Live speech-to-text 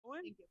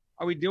Thank you.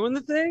 Are we doing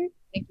the thing?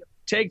 Thank you.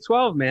 Take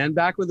 12, man.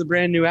 Back with a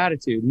brand new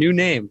attitude. New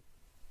name.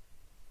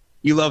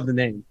 You love the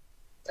name.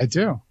 I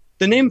do.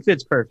 The name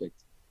fits perfect.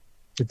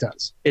 It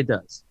does. It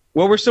does.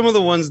 What were some of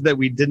the ones that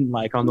we didn't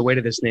like on the way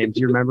to this name?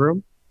 Do you remember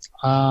them?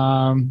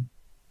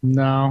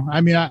 No. I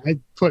mean, I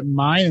put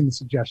mine in the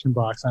suggestion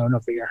box. I don't know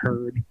if they got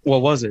heard.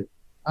 What was it?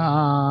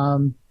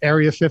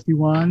 Area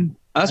 51.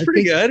 That's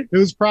pretty good. It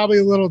was probably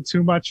a little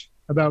too much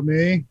about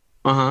me.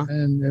 Uh-huh.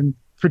 And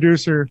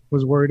producer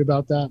was worried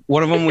about that.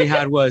 One of them we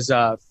had was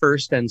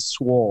First and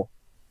Swole.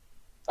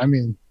 I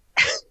mean,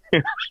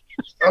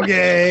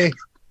 okay.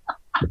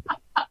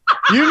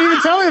 You didn't even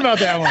tell me about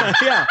that one.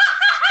 Yeah.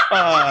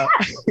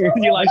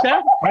 You like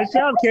that? Nice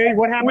job, Katie.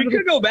 What happened? We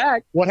could go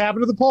back. What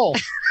happened to the poll?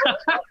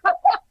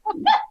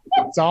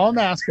 That's all I'm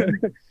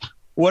asking.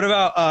 What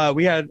about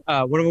we had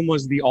one of them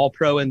was the All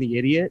Pro and the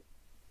Idiot.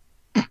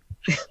 I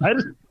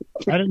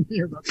didn't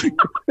hear about that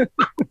one.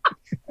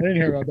 I didn't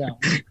hear about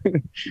that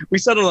one. We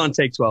settled on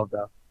Take 12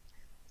 though.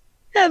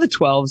 Yeah, the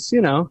 12s,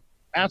 you know.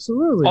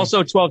 Absolutely.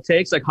 Also 12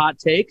 takes, like hot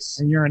takes.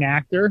 And you're an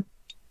actor.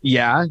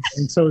 Yeah.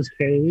 And so is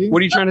Katie.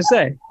 What are you trying to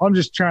say? I'm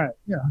just trying,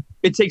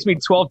 It takes me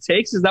 12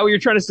 takes? Is that what you're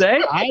trying to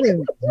say? I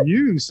didn't.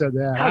 You said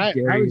that.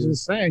 I was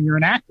just saying you're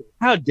an actor.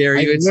 How dare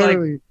you? It's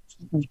literally,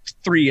 like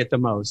 3 at the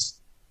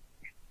most.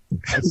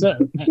 That's it.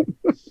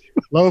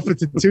 Lofa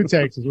Tatupu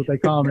takes is what they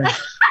call me.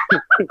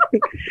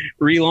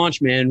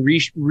 Relaunch, man.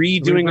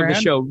 Redoing of the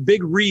show.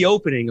 Big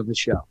reopening of the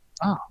show.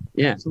 Oh,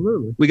 yeah.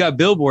 Absolutely. We got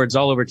billboards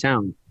all over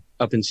town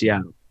up in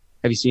Seattle.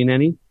 Have you seen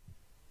any?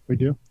 We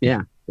do.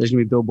 Yeah. There's going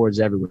to be billboards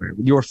everywhere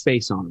with your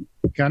face on them.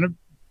 Kind of.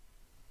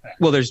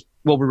 Well,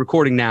 we're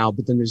recording now,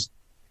 but then there's.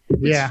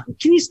 Yeah.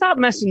 Can you stop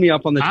messing me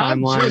up on the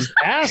timeline? I'm just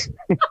asking.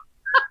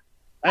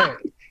 Hey,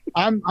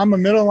 I'm a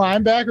middle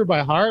linebacker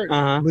by heart.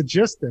 Uh-huh.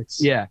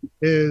 Logistics. Yeah.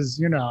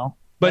 Is,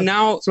 But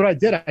now. That's what I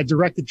did. I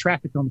directed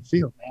traffic on the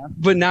field, man.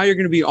 But now you're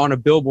going to be on a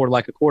billboard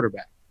like a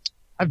quarterback.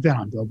 I've been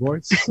on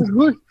billboards.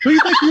 Who do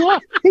you think you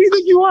are? Who do you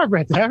think you are,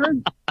 Brett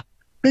Davern?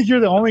 Think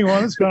you're the only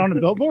one that's been on a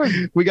billboard?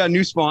 We got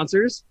new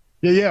sponsors.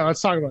 Yeah. Let's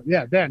talk about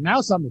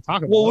now something to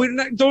talk about. Well,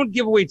 don't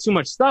give away too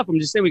much stuff. I'm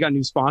just saying we got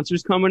new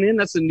sponsors coming in.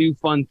 That's a new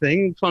fun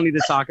thing. Funny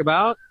to talk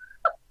about.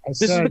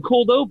 This is the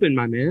cold open,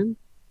 my man.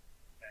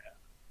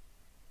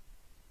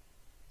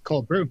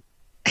 Cold brew.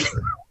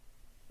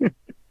 We've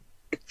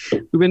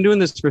been doing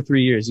this for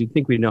 3 years. You'd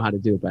think we'd know how to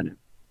do it by now.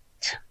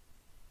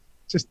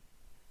 Just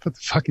put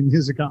the fucking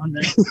music on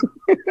there.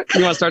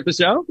 You want to start the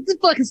show?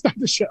 Just fucking start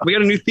the show. We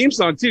got a new theme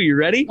song too. You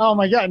ready? Oh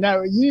my God.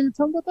 Now, you didn't even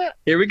tell me about that?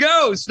 Here we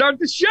go. Start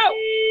the show.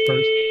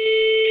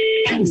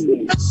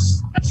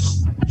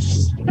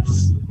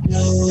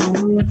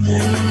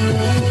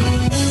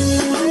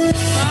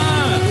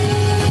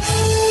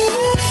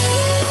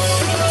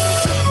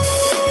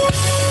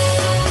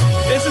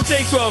 It's the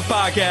Take 12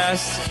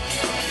 podcast.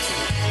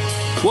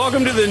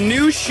 Welcome to the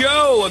new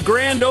show, a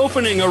grand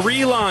opening, a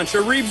relaunch,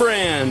 a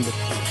rebrand.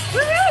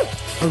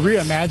 A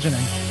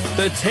reimagining.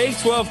 The Take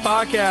 12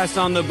 podcast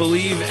on the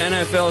Believe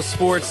NFL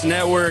Sports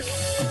Network.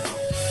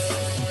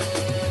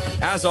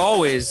 As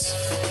always,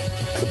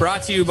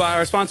 brought to you by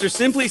our sponsor,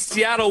 Simply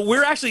Seattle.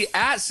 We're actually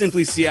at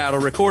Simply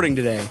Seattle recording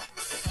today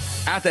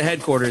at the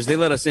headquarters. They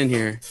let us in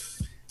here.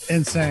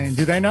 Insane.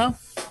 Do they know?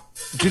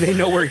 Do they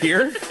know we're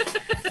here?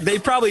 They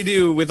probably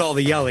do with all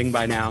the yelling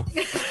by now.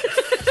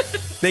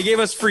 They gave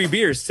us free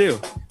beers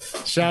too.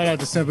 Shout out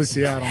to Simply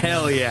Seattle.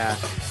 Hell yeah.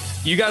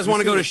 You guys want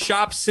to go to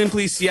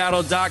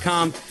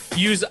shopsimplyseattle.com.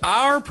 Use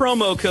our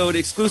promo code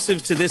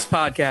exclusive to this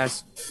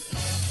podcast.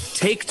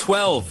 Take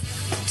 12.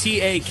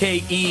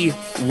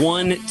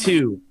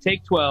 TAKE12.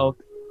 Take 12.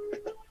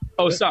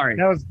 Oh, sorry.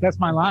 That's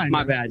my line.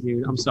 My bad,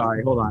 dude. I'm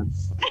sorry. Hold on.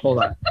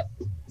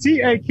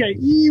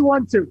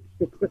 TAKE12.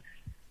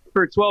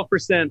 For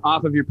 12%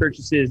 off of your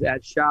purchases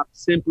at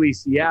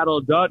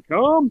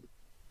shopsimplyseattle.com.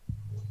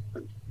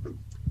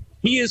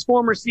 He is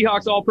former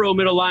Seahawks All-Pro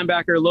middle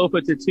linebacker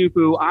Lofa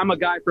Tatupu. I'm a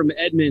guy from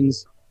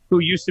Edmonds who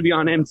used to be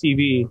on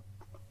MTV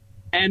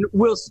and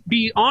will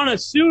be on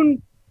soon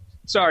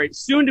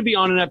to be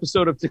on an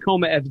episode of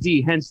Tacoma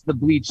FD, hence the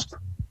bleached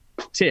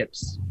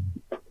tips.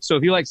 So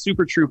if you like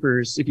Super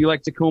Troopers, if you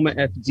like Tacoma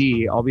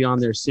FD, I'll be on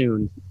there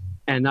soon.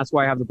 And that's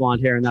why I have the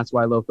blonde hair, and that's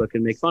why Lofa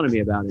can make fun of me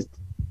about it.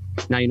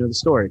 Now you know the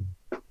story.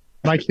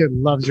 My kid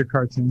loves your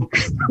cartoon.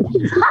 Is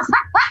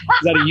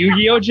that a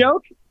Yu-Gi-Oh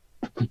joke?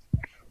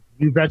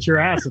 You bet your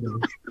ass it is.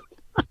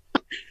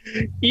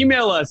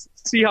 Email us,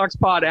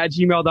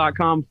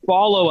 seahawkspod@gmail.com.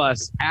 Follow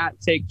us at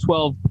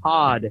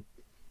Take12Pod.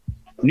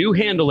 New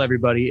handle,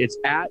 everybody. It's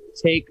at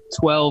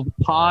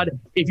Take12Pod.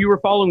 If you were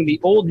following the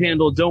old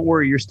handle, don't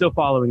worry. You're still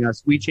following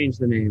us. We changed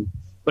the name.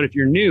 But if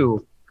you're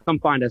new, come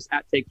find us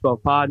at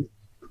Take12Pod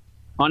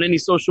on any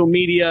social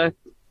media.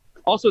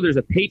 Also, there's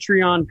a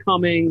Patreon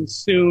coming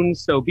soon,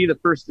 so be the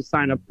first to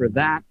sign up for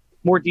that.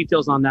 More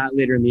details on that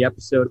later in the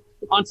episode.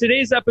 On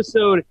today's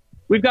episode,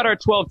 we've got our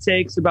 12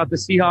 takes about the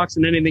Seahawks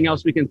and anything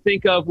else we can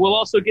think of. We'll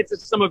also get to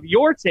some of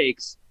your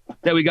takes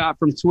that we got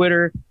from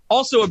Twitter.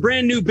 Also, a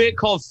brand new bit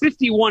called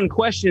 51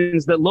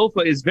 Questions that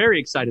Lofa is very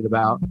excited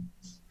about.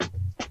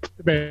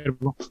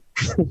 Debatable.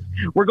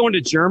 We're going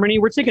to Germany.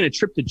 We're taking a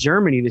trip to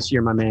Germany this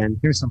year, my man.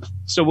 Here's some.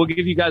 So we'll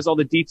give you guys all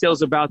the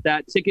details about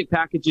that. Ticket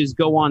packages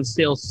go on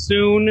sale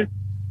soon,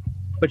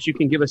 but you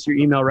can give us your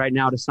email right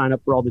now to sign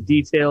up for all the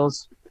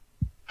details.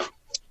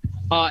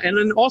 And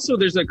then also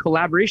there's a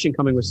collaboration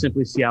coming with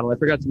Simply Seattle. I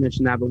forgot to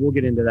mention that, but we'll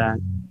get into that.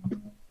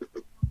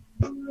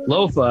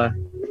 Lofa,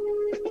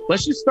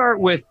 let's just start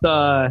with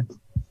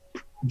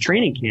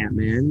training camp,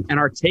 man, and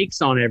our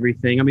takes on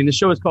everything. I mean, the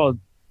show is called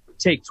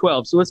Take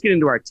 12, so let's get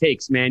into our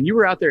takes, man. You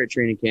were out there at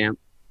training camp.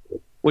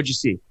 What'd you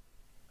see?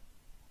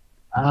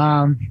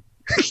 I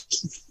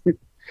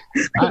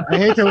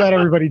hate to let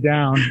everybody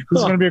down. This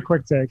is going to be a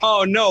quick take.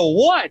 Oh, no.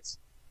 What?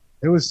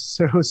 It was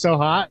so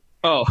hot.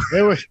 Oh.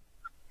 It was,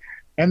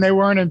 and they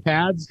weren't in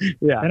pads.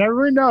 Yeah. And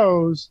everyone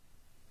knows,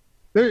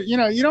 you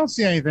don't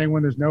see anything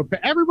when there's no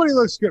 – everybody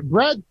looks good.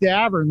 Brett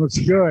Davern looks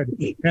good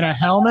in a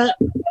helmet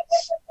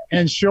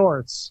and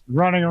shorts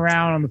running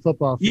around on the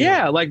football field.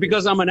 Yeah, like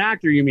because I'm an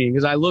actor, you mean?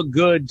 Because I look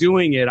good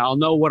doing it. I'll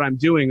know what I'm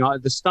doing.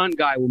 The stunt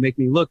guy will make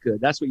me look good.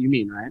 That's what you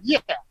mean, right? Yeah,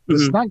 the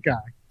stunt guy.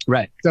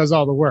 Right. Does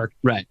all the work.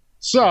 Right.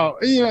 So,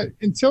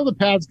 until the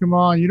pads come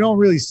on, you don't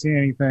really see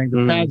anything.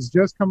 The pads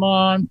just come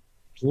on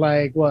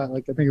like I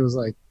think it was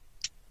like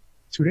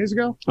 2 days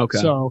ago. Okay.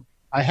 So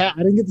I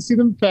didn't get to see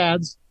them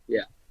pads.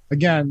 Yeah.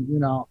 Again,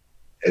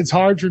 it's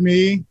hard for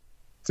me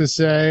to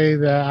say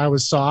that I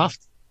was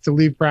soft to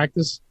leave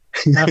practice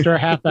after a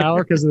half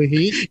hour because of the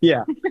heat.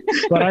 Yeah.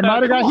 But I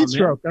might have got heat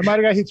stroke.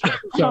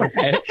 So.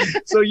 Okay.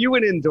 So you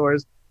went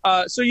indoors.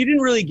 So you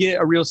didn't really get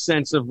a real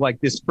sense of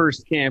like this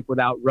first camp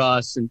without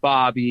Russ and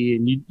Bobby,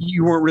 and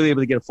you weren't really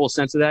able to get a full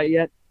sense of that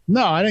yet?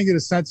 No, I didn't get a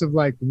sense of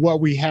like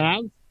what we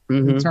have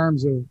in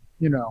terms of,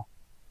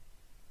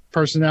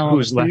 personnel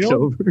who's on the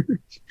field. left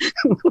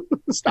over.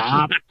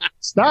 Stop.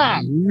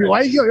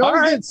 Why you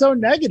always get so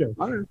negative?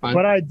 All right, fine.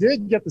 But I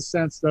did get the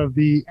sense of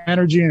the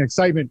energy and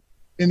excitement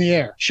in the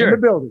air, sure, in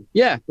the building.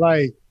 Yeah.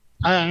 Like,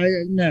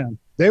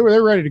 they're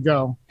ready to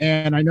go.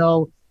 And I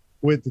know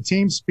with the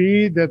team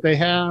speed that they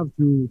have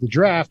through the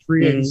draft,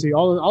 free agency,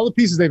 all the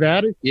pieces they've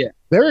added,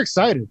 they're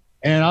excited.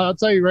 And I'll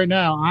tell you right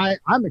now,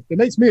 it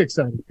makes me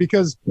excited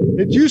because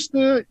it used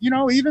to,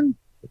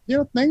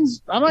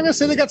 things, I'm not going to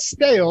say they got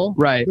stale,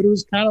 right? But it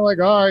was kind of like,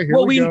 all right, here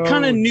we go. We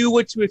kind of knew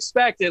what to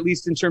expect, at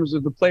least in terms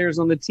of the players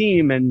on the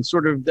team and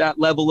sort of that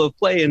level of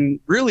play. And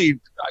really,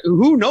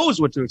 who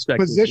knows what to expect?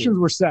 Positions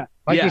were set,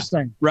 like you're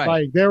saying. Right.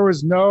 Like there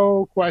was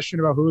no question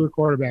about who the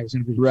quarterback is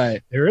going to be.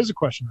 Right. There is a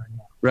question right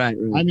now. Right.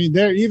 I mean,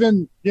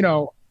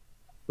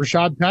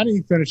 Rashad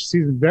Penny finished the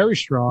season very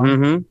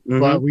strong,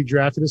 but we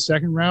drafted a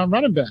second-round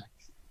running back.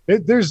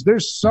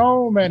 There's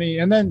so many,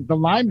 and then the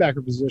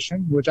linebacker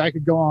position, which I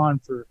could go on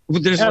for.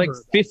 There's like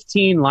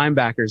 15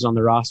 linebackers on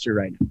the roster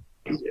right now.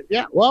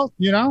 Yeah, well,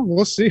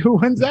 we'll see who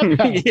wins that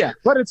battle. Yeah,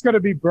 but it's going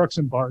to be Brooks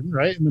and Barton,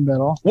 right in the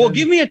middle. Well,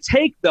 give me a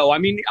take though. I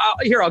mean,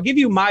 I'll give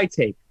you my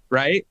take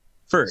right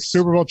first.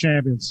 Super Bowl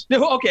champions.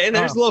 Okay, and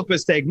there's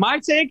Lofa's take. My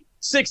take: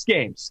 6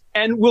 games,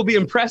 and we'll be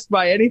impressed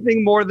by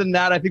anything more than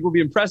that. I think we'll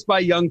be impressed by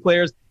young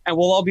players, and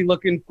we'll all be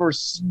looking for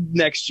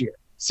next year.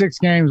 6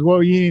 games.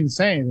 Well, you didn't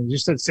say anything. You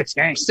just said 6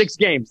 games. 6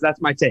 games. That's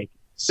my take.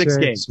 6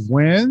 games.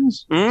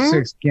 Wins.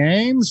 6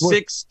 games.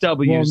 6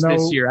 W's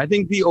this year. I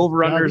think the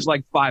over-under is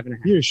like 5.5.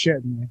 You're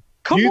shitting me.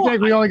 Come Do you on.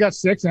 think we only got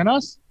 6 in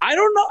us? I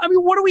don't know. I mean,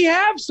 what do we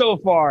have so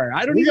far?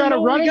 I don't even know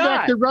what we got. We got a running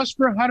back that rushed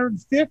for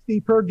 150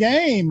 per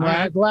game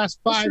the last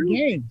 5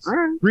 games. All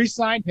right.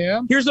 Re-signed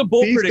him. Here's a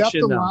bold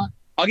prediction, though.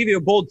 I'll give you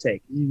a bold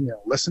take.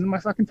 Listen to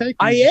my fucking take.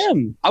 I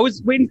am. I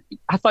was waiting.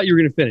 I thought you were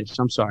going to finish.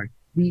 I'm sorry.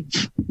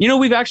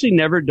 We've actually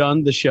never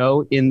done the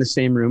show in the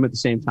same room at the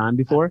same time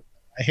before.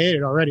 I hate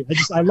it already.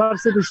 I love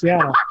Simply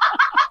Seattle.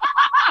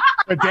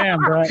 But damn,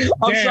 bro.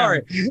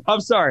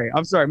 I'm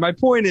sorry. My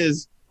point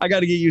is, I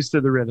got to get used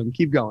to the rhythm.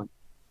 Keep going.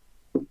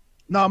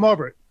 No, I'm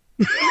over it.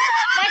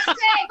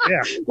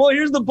 Yeah. Well,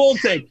 here's the bold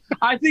take.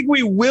 I think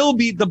we will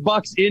beat the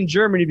Bucks in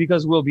Germany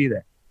because we'll be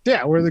there.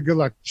 Yeah, we're the good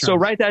luck. So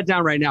write that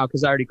down right now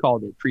because I already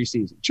called it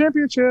preseason.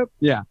 Championship.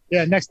 Yeah.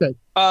 Yeah, next take.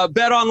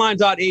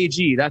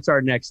 BetOnline.ag. That's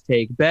our next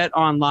take.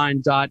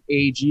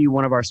 BetOnline.ag,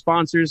 one of our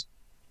sponsors.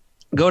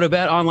 Go to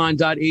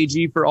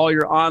BetOnline.ag for all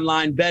your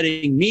online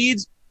betting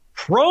needs.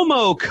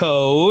 Promo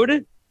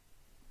code.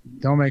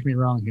 Don't make me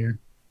wrong here.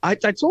 I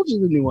told you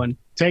the new one.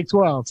 Take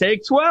 12.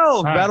 Take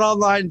 12.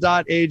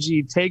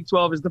 BetOnline.ag. Take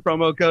 12 is the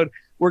promo code.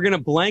 We're going to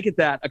blanket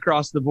that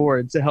across the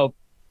board to help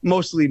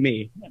mostly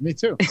me. Yeah, me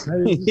too.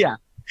 Yeah.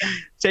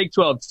 Take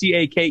 12,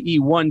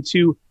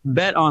 TAKE12,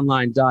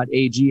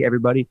 betonline.ag,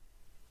 everybody.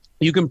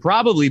 You can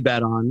probably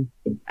bet on,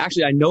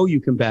 actually, I know you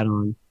can bet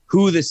on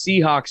who the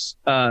Seahawks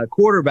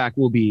quarterback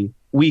will be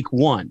week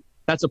 1.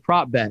 That's a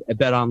prop bet at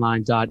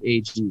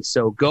betonline.ag.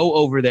 So go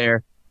over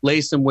there,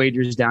 lay some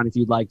wagers down if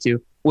you'd like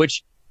to,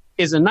 which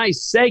is a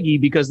nice segue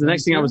because the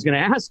next thing I was going to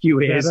ask you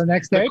is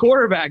the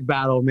quarterback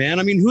battle, man.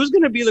 I mean, who's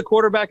going to be the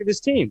quarterback of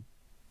this team?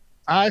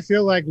 I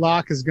feel like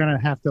Locke is going to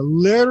have to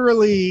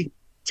literally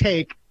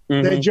take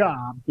the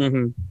job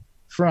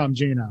from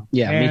Gino.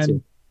 Yeah, me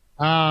too.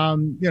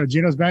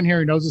 Gino's been here.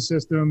 He knows the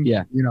system.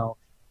 Yeah.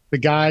 The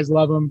guys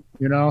love him,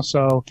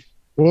 so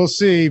We'll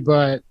see,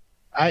 but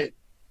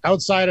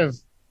outside of,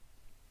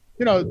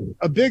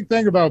 a big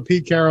thing about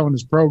Pete Carroll and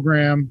his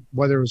program,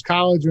 whether it was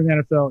college or in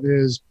the NFL,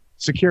 is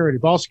security,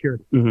 ball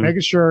security,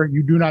 making sure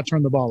you do not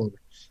turn the ball over.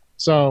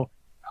 So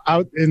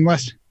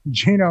unless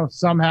Geno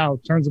somehow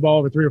turns the ball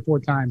over 3 or 4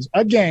 times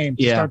a game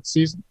to start the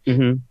season,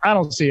 I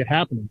don't see it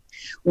happening.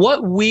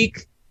 What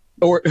week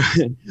or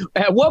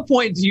at what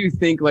point do you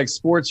think like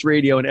sports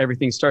radio and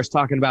everything starts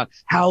talking about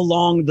how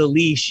long the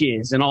leash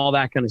is and all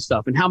that kind of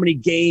stuff and how many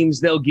games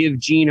they'll give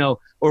Geno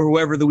or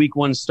whoever the week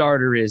 1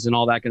 starter is and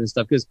all that kind of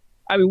stuff? Because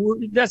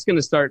that's going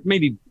to start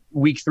maybe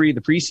week 3 of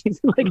the preseason.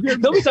 Like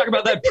they'll be talking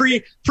about that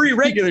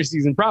pre-regular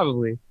season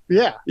probably.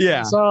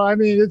 Yeah. So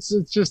it's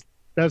just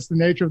that's the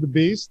nature of the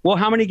beast. Well,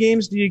 how many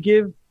games do you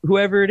give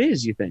whoever it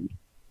is? You think?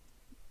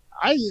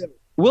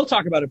 We'll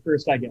talk about it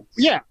first, I guess.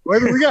 Yeah,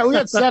 we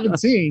got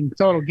 17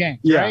 total games,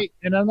 right?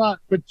 And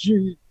but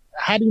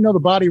how do you know the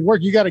body of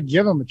work? You got to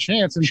give him a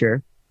chance. And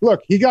sure.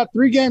 Look, he got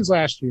 3 games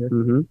last year.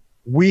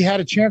 We had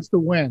a chance to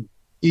win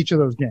each of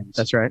those games.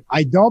 That's right.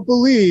 I don't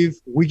believe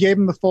we gave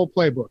him the full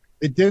playbook.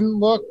 It didn't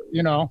look,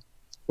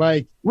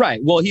 like.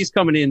 Right. Well, he's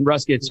coming in.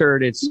 Russ gets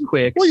hurt. It's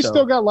quick. Well, you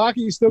still got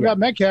Lockett. You still got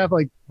Metcalf.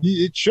 Like,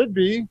 it should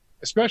be,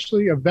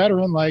 especially a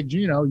veteran like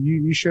Geno,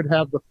 you should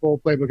have the full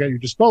playbook at your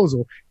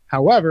disposal.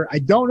 However, I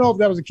don't know if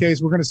that was the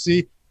case. We're going to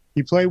see.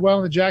 He played well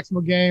in the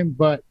Jacksonville game,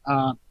 but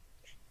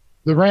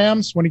the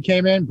Rams, when he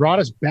came in, brought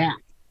us back.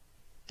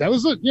 That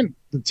was the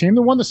team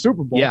that won the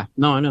Super Bowl. Yeah,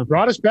 no, I know.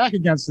 Brought us back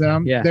against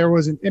them. Yeah. There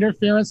was an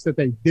interference that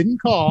they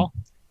didn't call.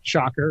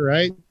 Shocker,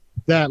 right?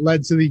 That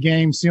led to the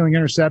game-sealing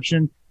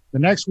interception. The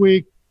next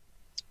week,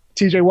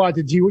 T.J. Watt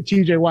did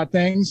T.J. Watt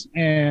things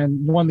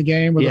and won the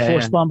game with a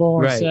forced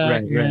fumble and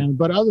sack. Right.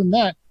 But other than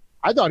that,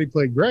 I thought he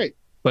played great.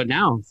 But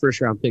now,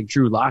 first-round pick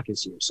Drew Lock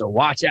is here, so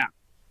watch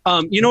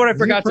out. You know what I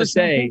forgot to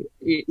say?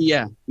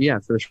 Yeah,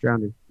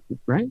 first-rounder,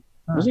 right?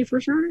 Was he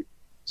first-rounder?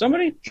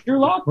 Somebody? Drew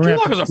Lock? Drew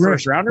Lock was a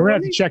first-rounder. We're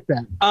going to have to check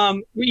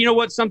that. You know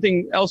what?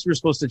 Something else we're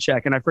supposed to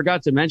check, and I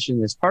forgot to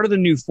mention this. Part of the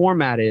new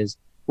format is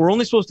we're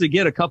only supposed to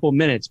get a couple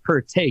minutes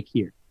per take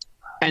here.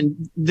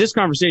 And this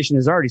conversation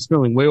is already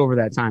spilling way over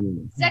that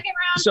time. Second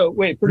round. So,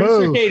 wait,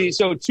 producer Katie,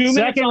 so 2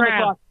 minutes on the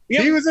clock.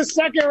 Yep. He was a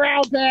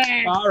second-round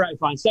pick. All right,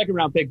 fine.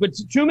 Second-round pick. But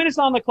 2 minutes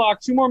on the clock,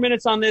 2 more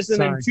minutes on this,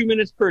 and then 2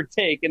 minutes per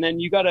take. And then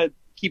you got to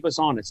keep us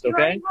honest, okay? You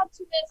already had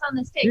 2 minutes on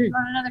this take. You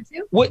want another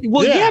 2?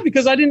 Well, yeah,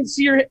 because I didn't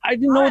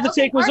know the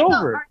take was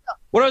over.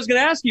 What I was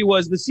going to ask you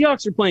was the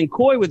Seahawks are playing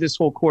coy with this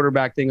whole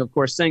quarterback thing, of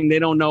course, saying they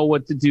don't know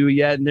what to do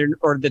yet,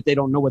 or that they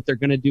don't know what they're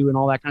going to do and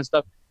all that kind of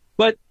stuff.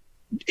 But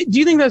do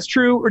you think that's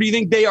true, or do you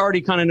think they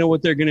already kind of know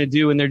what they're going to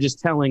do and they're just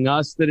telling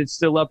us that it's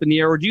still up in the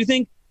air? Or do you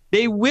think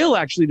they will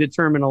actually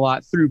determine a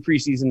lot through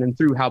preseason and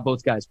through how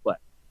both guys play?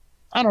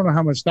 I don't know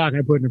how much stock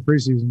I put in the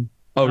preseason.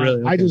 Oh,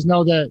 really? Okay. I just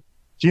know that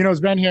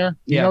Geno's been here.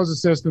 He knows the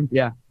system.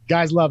 Yeah.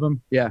 Guys love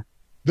him. Yeah.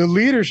 The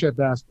leadership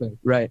aspect.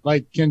 Right.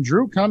 Like, can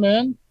Drew come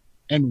in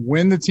and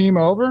win the team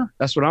over?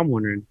 That's what I'm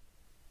wondering.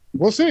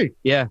 We'll see.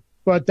 Yeah.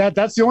 But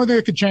that's the only thing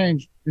that could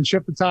change and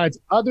shift the tides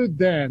other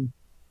than,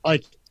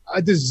 like,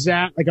 a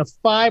disaster, like a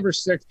 5 or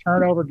 6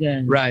 turnover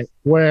game. Right.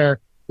 Where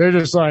they're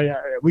just like,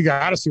 we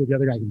got to see what the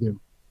other guy can do.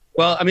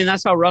 Well,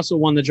 that's how Russell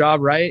won the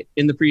job, right?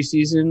 In the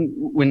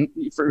preseason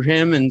for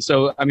him. And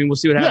so, we'll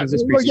see what happens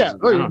this preseason.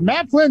 Well, yeah.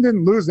 Matt Flynn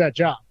didn't lose that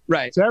job.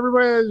 Right. So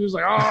everybody was just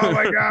like, oh,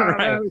 my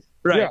God.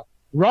 Right. Yeah.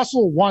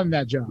 Russell won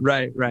that job.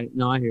 Right.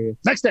 No, I hear you.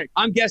 Next day.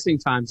 I'm guessing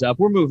time's up.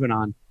 We're moving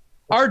on.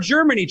 Our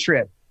Germany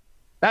trip.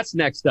 That's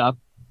next up.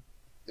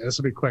 Yeah, this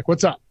will be quick.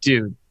 What's up?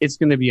 Dude, it's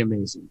going to be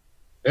amazing.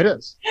 It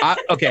is.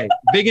 Okay.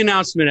 Big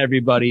announcement,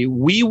 everybody.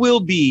 We will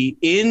be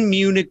in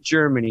Munich,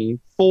 Germany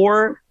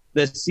for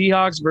the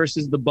Seahawks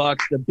versus the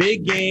Bucks, the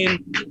big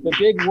game, the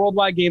big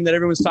worldwide game that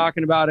everyone's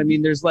talking about.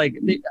 There's I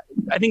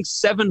think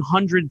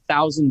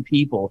 700,000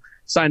 people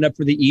signed up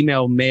for the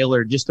email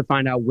mailer just to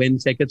find out when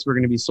tickets were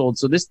going to be sold.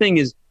 So this thing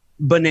is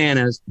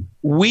bananas.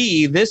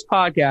 This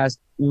podcast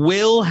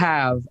will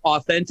have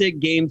authentic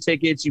game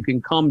tickets. You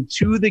can come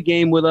to the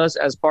game with us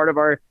as part of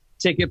our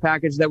ticket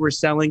package that we're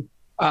selling.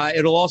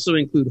 It'll also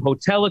include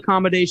hotel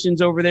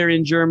accommodations over there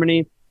in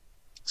Germany,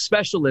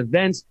 special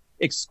events,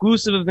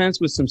 exclusive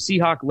events with some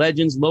Seahawk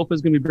legends.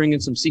 Lofa's going to be bringing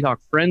some Seahawk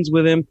friends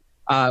with him,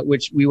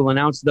 which we will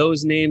announce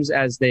those names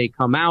as they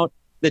come out.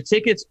 The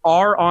tickets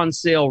are on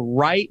sale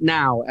right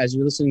now as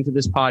you're listening to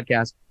this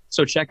podcast.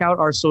 So check out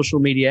our social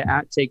media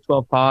at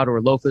Take12Pod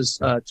or Lofa's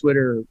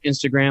Twitter or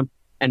Instagram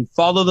and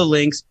follow the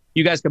links.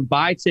 You guys can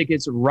buy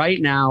tickets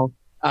right now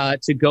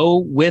to go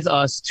with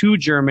us to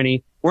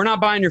Germany. We're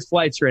not buying your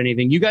flights or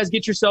anything. You guys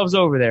get yourselves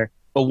over there.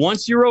 But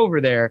once you're over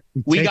there,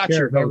 we got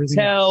your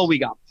hotel, we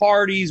got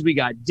parties, we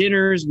got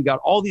dinners, we got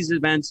all these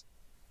events.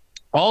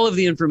 All of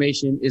the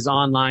information is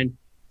online.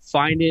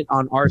 Find it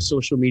on our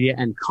social media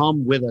and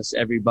come with us,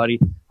 everybody.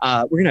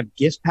 We're going to have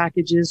gift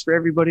packages for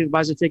everybody that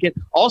buys a ticket.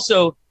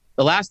 Also,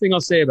 the last thing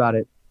I'll say about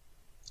it,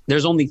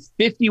 there's only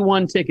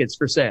 51 tickets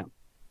for sale.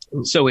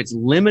 So it's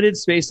limited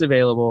space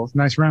available.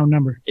 Nice round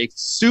number.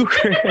 It's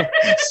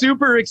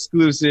super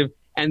exclusive.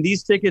 And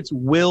these tickets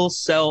will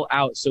sell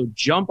out. So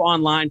jump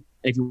online.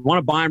 If you want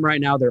to buy them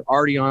right now, they're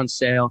already on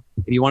sale.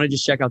 If you want to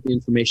just check out the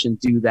information,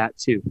 do that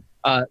too.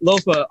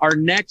 Lofa, our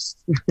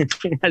next,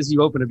 as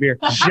you open a beer,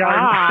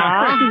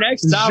 our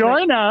next topic,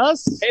 join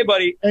us. Hey,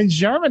 buddy. In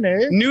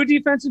Germany. New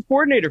defensive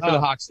coordinator for the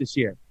Hawks this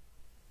year.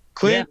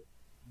 Clint,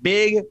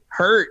 Big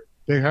Hurt.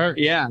 Big Hurt.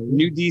 Yeah,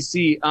 new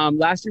DC.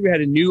 Last year we had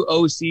a new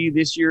OC.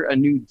 This year, a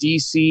new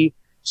DC.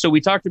 So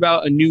we talked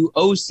about a new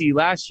OC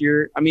last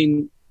year. I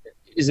mean,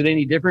 is it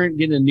any different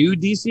getting a new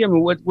DC? I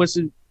mean, what's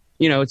it?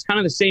 You know, it's kind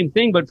of the same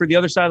thing, but for the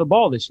other side of the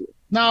ball this year.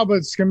 No,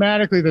 but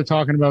schematically, they're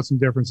talking about some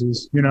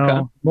differences. You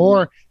know,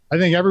 more. I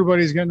think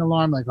everybody's getting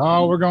alarmed, like,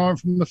 oh, we're going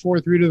from the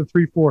 4-3 to the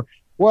 3-4.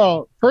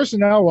 Well,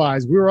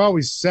 personnel-wise, we were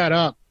always set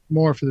up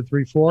more for the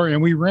 3-4,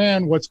 and we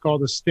ran what's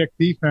called a stick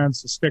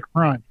defense, a stick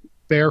front,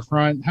 bear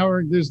front.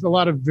 However, there's a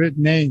lot of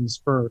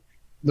names for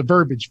the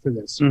verbiage for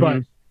this. Mm-hmm.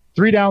 But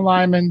 3 down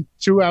linemen,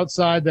 2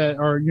 outside that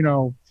are, you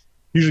know,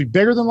 usually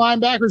bigger than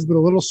linebackers, but a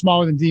little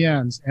smaller than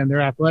DNs, and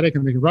they're athletic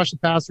and they can rush the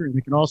passer and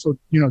they can also,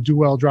 you know, do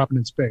well dropping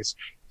in space.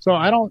 So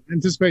I don't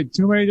anticipate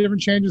too many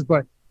different changes,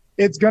 but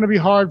it's going to be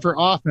hard for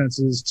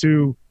offenses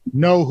to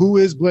know who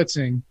is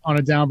blitzing on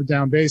a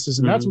down-to-down basis.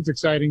 And that's what's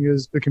exciting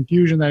is the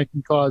confusion that it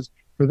can cause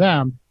for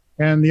them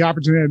and the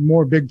opportunity of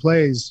more big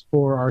plays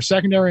for our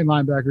secondary and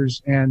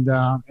linebackers and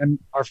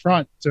our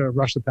front to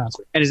rush the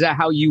passer. And is that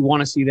how you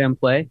want to see them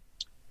play?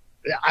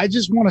 I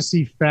just want to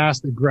see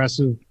fast,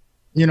 aggressive,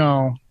 you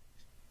know,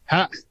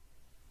 I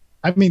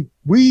mean,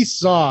 we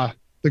saw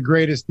the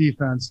greatest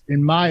defense,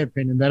 in my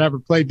opinion, that ever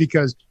played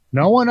because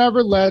no one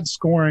ever led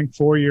scoring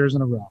 4 years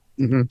in a row.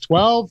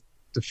 12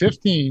 to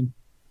 15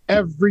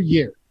 every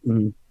year.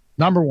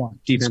 Number one.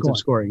 Defensive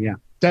scoring, yeah.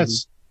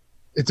 That's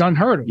it's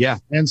unheard of. Yeah.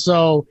 And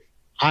so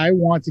I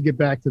want to get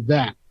back to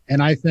that.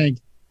 And I think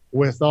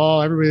with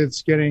everybody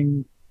that's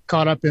getting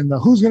caught up in the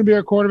who's going to be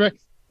our quarterback,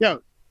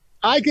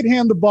 I could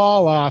hand the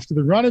ball off to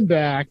the running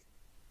back.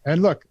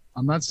 And look,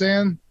 I'm not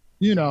saying –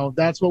 you know,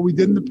 that's what we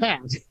did in the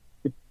past.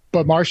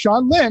 But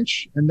Marshawn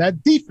Lynch and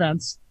that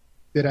defense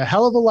did a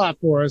hell of a lot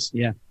for us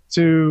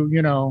to,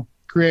 you know,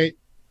 create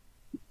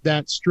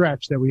that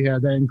stretch that we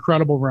had, that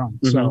incredible run.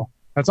 So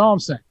that's all I'm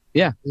saying.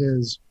 Yeah.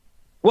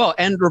 Well,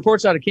 and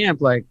reports out of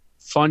camp, like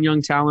fun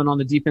young talent on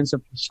the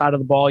defensive side of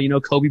the ball. You know,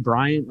 Kobe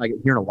Bryant, like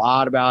hearing a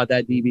lot about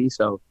that DB.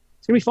 So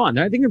it's going to be fun.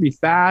 I think it'll be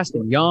fast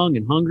and young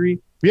and hungry.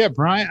 Yeah,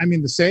 Bryant. I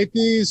mean, the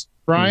safeties,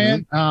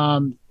 Bryant,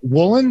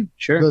 Woolen,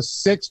 the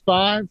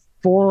 6'5",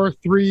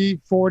 4'3",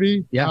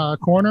 40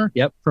 corner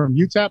from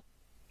UTEP.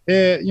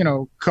 You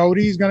know,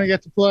 Cody's going to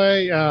get to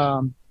play. You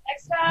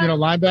know,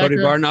 linebacker.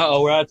 Cody Barton.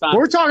 We're out of time.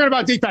 We're talking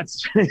about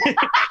defense.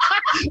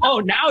 Oh,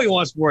 now he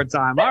wants more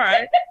time. All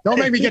right. Don't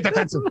make me get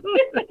defensive.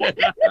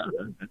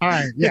 All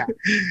right. Yeah.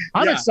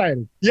 I'm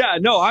excited. Yeah.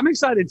 No, I'm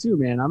excited too,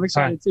 man. I'm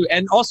excited too.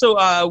 And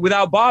also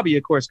without Bobby,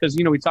 of course, because,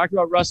 you know, we talked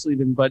about Russ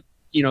leaving, but,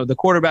 you know, the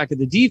quarterback of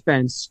the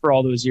defense for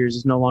all those years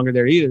is no longer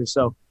there either.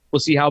 So we'll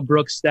see how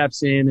Brooks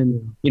steps in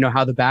and, you know,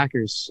 how the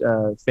backers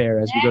fare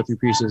as we go through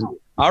preseason.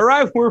 All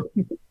right.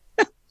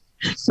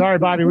 Sorry,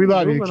 Bobby. We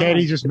love you.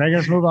 Katie, just making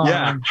us move on.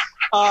 Yeah.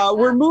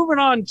 We're moving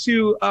on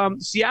to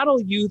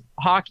Seattle Youth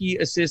Hockey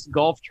Assist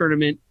Golf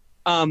Tournament.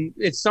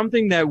 It's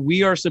something that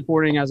we are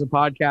supporting as a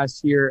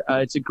podcast here.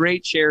 It's a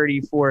great charity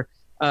for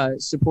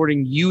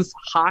supporting youth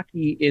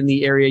hockey in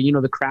the area. You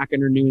know, the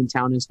Kraken are new in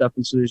town and stuff.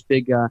 And so there's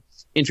big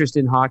interest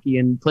in hockey,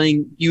 and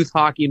playing youth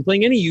hockey and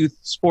playing any youth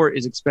sport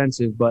is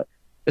expensive, but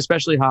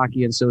especially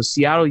hockey. And so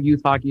Seattle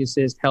Youth Hockey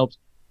Assist helps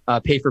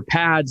pay for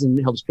pads and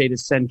helps pay to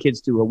send kids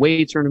to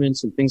away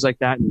tournaments and things like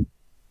that. And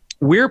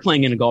we're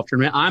playing in a golf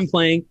tournament. I'm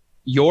playing.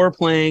 You're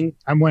playing.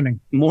 I'm winning.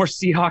 More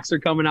Seahawks are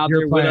coming out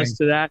there with us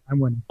to that. I'm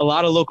winning. A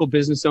lot of local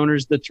business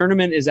owners. The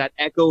tournament is at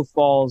Echo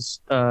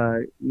Falls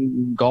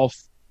Golf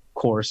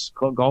Course,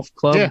 Golf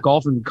Club,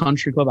 Golf and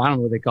Country Club. I don't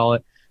know what they call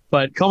it.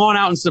 But come on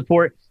out and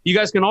support. You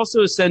guys can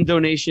also send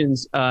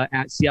donations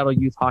at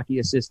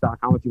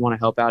SeattleYouthHockeyAssist.com if you want to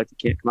help out if you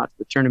can't come out to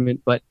the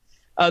tournament. But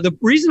the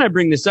reason I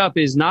bring this up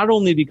is not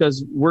only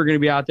because we're going to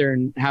be out there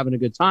and having a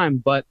good time,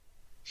 but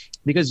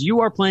because you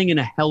are playing in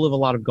a hell of a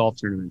lot of golf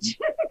tournaments.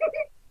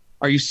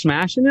 Are you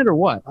smashing it or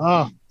what?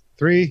 Oh,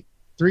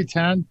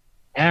 310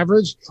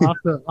 average off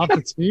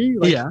the tee?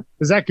 Like, yeah.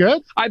 Is that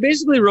good? I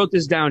basically wrote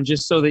this down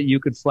just so that you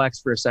could flex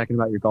for a second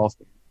about your golf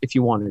game if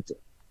you wanted to.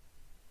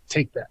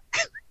 Take that.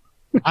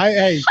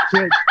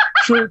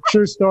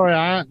 True story.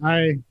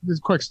 This is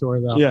a quick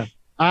story though. Yeah.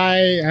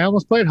 I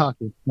almost played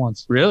hockey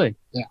once. Really?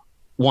 Yeah.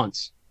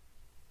 Once.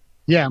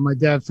 Yeah. My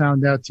dad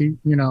found out,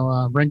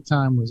 rink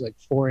time was like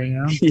 4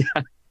 a.m. Yeah.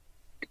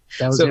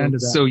 That was the end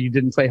of that. So you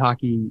didn't play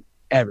hockey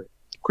ever?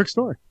 Quick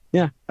story.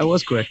 Yeah, that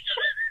was quick.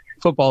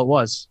 Football it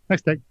was.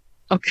 Next take.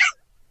 Okay.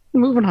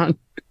 Moving on.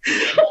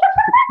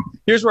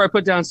 Here's where I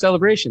put down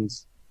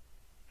celebrations.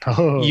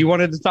 Oh. You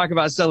wanted to talk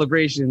about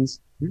celebrations.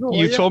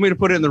 You told me to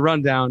put it in the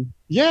rundown.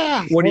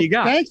 Yeah. What do you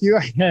got? Thank you.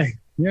 Hey,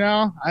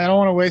 I don't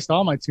want to waste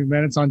all my 2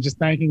 minutes on just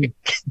thanking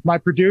my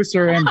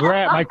producer and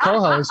Brett, my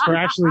co-host, for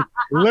actually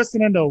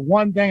listening to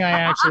one thing I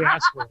actually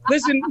asked for.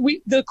 Listen,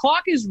 the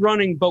clock is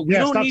running, but we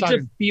don't need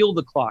to feel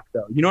the clock,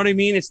 though. You know what I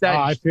mean? It's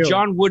that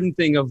John Wooden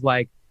thing of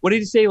like, what did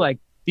he say? Like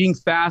being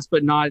fast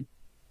but not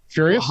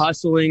Furious?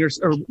 hustling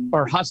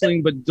or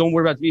hustling, but don't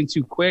worry about being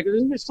too quick.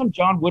 Isn't there some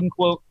John Wooden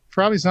quote?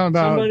 Probably something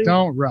about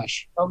don't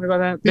rush. Tell me about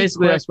that.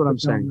 Basically, that's what I'm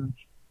saying.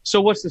 Rush.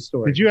 So what's the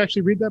story? Did you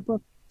actually read that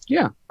book?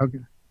 Yeah. Okay.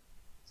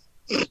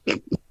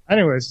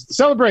 Anyways,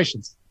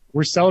 celebrations.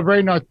 We're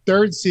celebrating our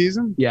 3rd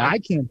season. Yeah. I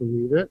can't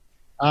believe it.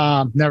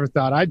 Never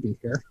thought I'd be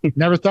here.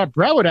 Never thought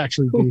Brett would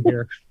actually be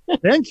here.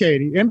 And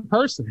Katie in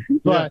person.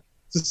 But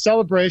it's a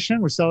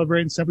celebration. We're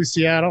celebrating Simply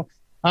Seattle.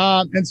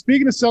 And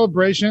speaking of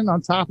celebration,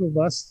 on top of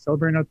us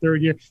celebrating our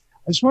 3rd year,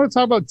 I just want to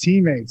talk about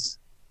teammates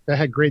that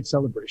had great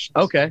celebrations.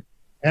 Okay.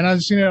 And I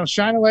just,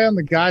 shine a light on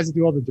the guys that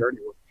do all the dirty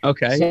work.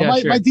 Okay. So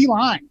my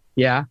D-line.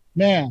 Yeah.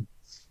 Man.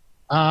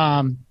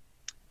 Grant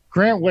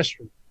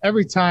Wistrom,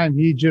 every time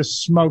he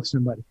just smoked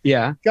somebody.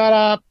 Yeah. Got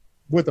up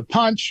with a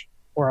punch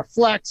or a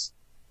flex,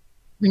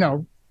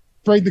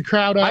 sprayed the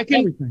crowd up,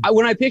 everything.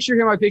 When I picture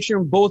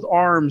him both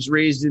arms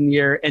raised in the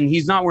air, and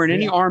he's not wearing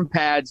any arm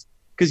pads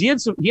because he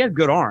had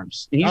good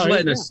arms, and he's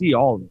letting us see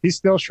all of it. He's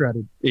still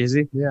shredded. Is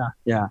he? Yeah.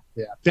 Yeah.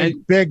 Yeah.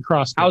 Big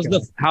cross. How's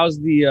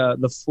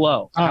the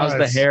flow? How's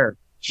the hair?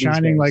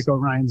 Shining like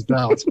Orion's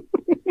belt.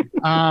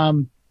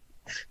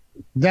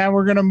 Then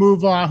we're gonna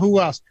move on. Who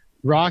else?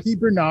 Rocky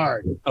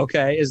Bernard.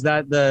 Okay, is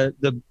that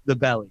the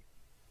belly?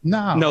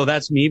 No,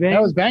 that's Me Bang.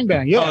 That was Bang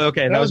Bang. Yeah. Oh,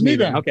 okay, that was Me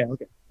Bang. Okay.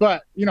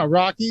 But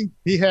Rocky,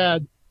 he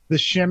had the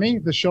shimmy,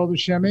 the shoulder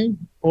shimmy,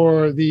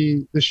 or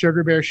the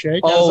Sugar Bear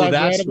shake. Oh,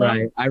 that's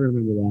right. I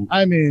remember that.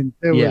 I mean,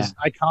 it was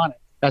iconic.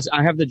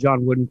 I have the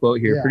John Wooden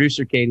quote here. Yeah.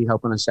 Producer Katie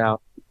helping us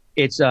out.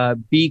 It's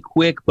be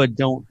quick but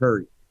don't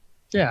hurry.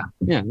 Yeah.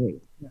 Yeah.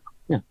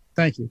 Yeah.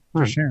 Thank you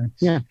for sharing.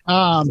 Yeah.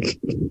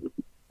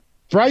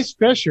 Bryce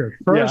Fisher,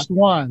 first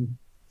one.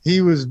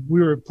 We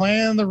were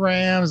playing the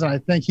Rams, and I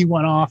think he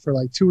went off for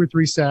like 2 or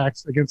 3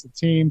 sacks against a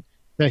team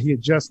that he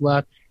had just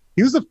left.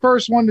 He was the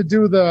first one to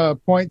do the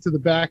point to the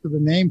back of the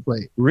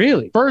nameplate.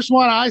 Really? First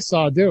one I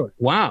saw do it.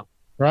 Wow.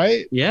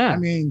 Right? Yeah. I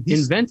mean, he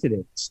invented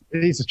it.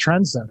 He's a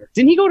trendsetter.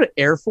 Didn't he go to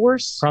Air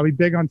Force? Probably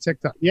big on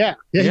TikTok. Yeah.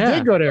 He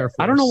did go to Air Force.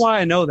 I don't know why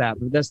I know that,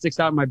 but that sticks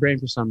out in my brain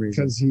for some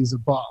reason. Because he's a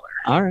baller.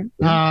 All right.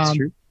 Yeah, that's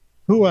true.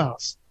 Who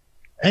else?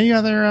 Any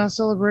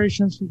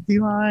celebrations from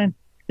D-line?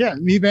 Yeah,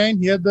 Me Bang.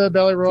 He had the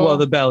belly roll. Well,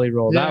 the belly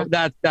roll. Yeah.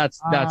 That's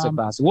a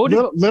classic.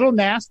 Little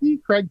Nasty,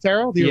 Craig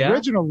Terrell, the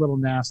original Little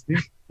Nasty.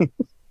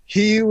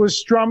 He was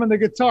strumming the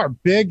guitar.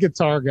 Big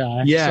guitar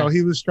guy. Yeah. So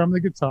he was strumming the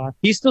guitar.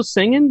 He's still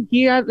singing?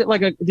 He had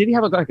did he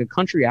have a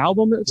country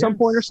album at some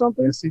point or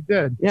something? Yes, he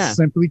did. Yeah.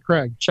 Simply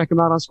Craig. Check him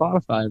out on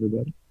Spotify,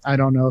 everybody. I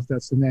don't know if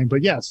that's the name,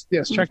 but yes,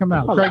 check him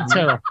out. Craig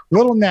Terrell.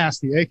 Little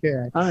Nasty,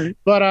 a.k.a. All right.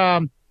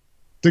 But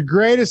the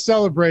greatest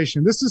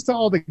celebration, this is to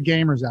all the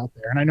gamers out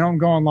there, and I know I'm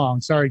going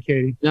long. Sorry,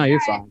 Katie. No, you're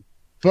fine.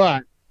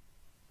 But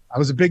I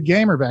was a big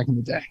gamer back in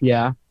the day.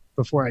 Yeah.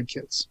 Before I had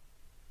kids.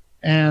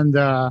 And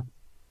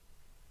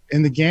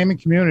in the gaming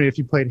community, if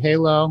you played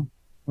Halo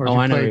or if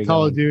you played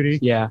Call of Duty,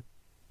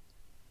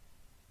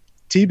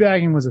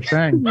 teabagging was a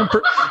thing. You're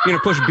going to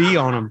push B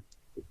on them.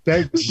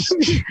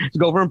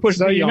 Go over and push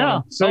B on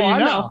them. So you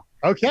know.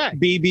 Okay.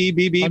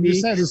 B. I'm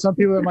just saying, there's some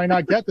people that might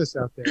not get this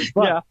out there.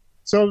 But,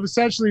 so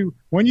essentially,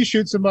 when you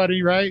shoot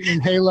somebody, right, in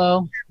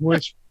Halo,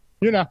 which,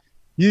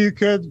 you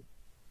could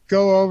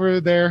go over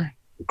there.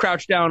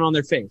 Crouch down on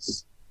their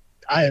face.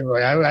 I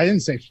didn't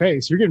say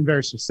face. You're getting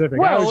very specific.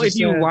 Well, if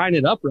you line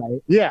it up right.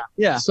 Yeah.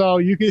 Yeah. So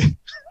you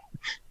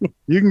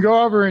can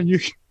go over and you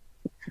can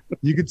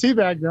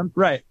teabag them.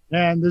 Right.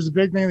 And there's a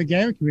big thing in the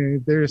gaming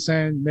community. They're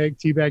saying make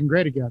teabagging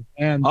great again.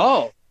 And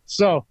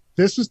so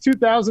this was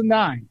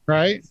 2009,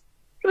 right?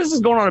 This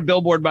is going on a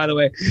billboard, by the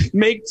way.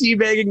 Make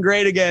teabagging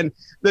great again.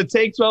 The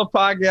Take 12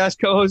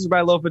 podcast, co-hosted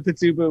by Lofa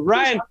Tatupu.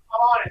 Ryan,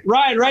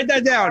 write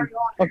that down.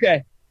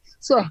 Okay.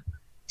 So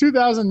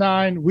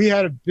 2009, we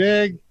had a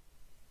big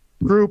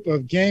group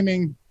of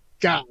gaming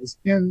guys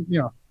big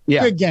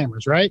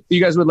gamers, right?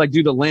 You guys would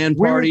do the LAN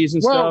parties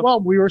and stuff?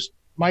 Well,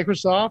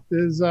 Microsoft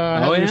is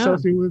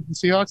associated with the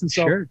Seahawks. And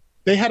so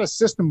they had a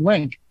system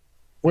link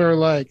where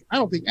I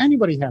don't think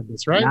anybody had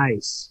this, right?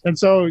 Nice. And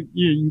so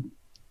you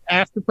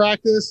after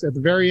practice, at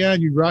the very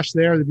end, you'd rush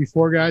there. There'd be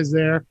 4 guys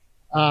there.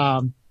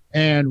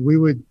 And we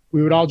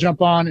would all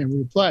jump on and we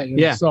would play.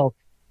 And so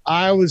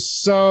I was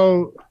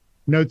so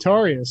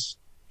notorious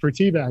for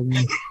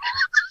teabagging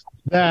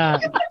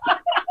that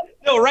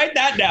no, write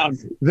that down.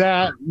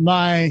 That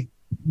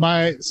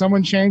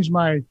someone changed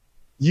my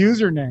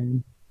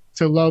username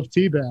to Loaf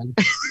Teabag.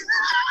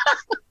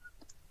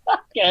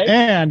 Okay.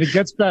 And it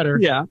gets better.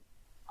 Yeah.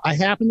 I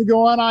happened to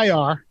go on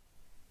IR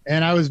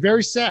and I was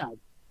very sad.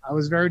 I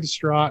was very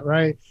distraught,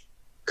 right?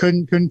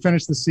 Couldn't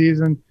finish the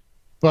season.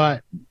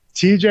 But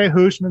TJ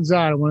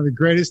Hushmanzada, one of the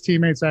greatest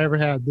teammates I ever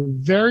had, the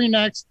very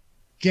next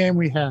game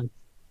we had,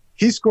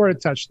 he scored a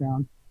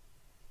touchdown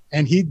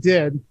and he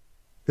did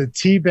the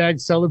teabag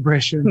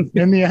celebration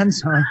in the end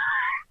zone.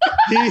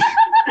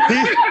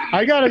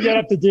 I got to get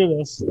up to do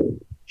this.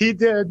 He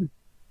did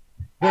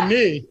the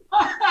knee.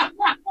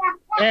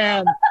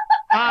 And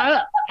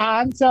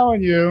I'm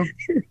telling you,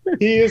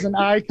 he is an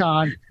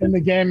icon in the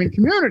gaming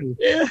community.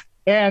 Yeah.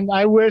 And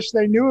I wish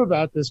they knew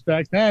about this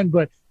back then,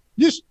 but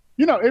just,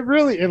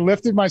 it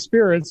lifted my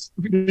spirits.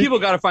 People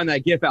got to find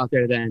that GIF out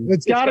there then.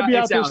 It's got to be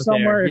out there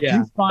somewhere. If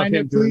you find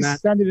it, please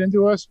send it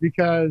into us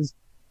because,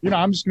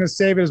 I'm just going to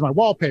save it as my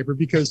wallpaper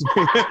because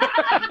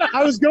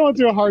I was going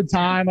through a hard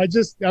time. I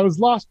was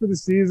lost for the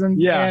season.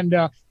 Yeah. And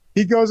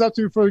he goes up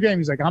to me for the game.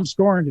 He's like, I'm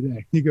scoring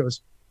today. He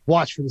goes,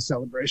 watch for the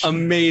celebration.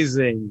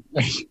 Amazing.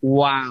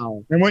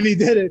 Wow. And when he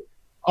did it,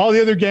 all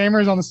the other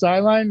gamers on the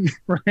sideline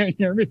ran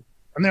near me.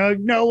 And they're like,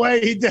 no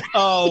way he did it.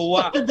 Oh,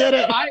 wow. He did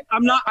it.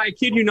 I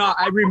kid you not.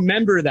 I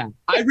remember that.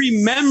 I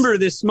remember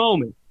this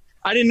moment.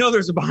 I didn't know there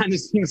was a behind the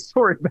scenes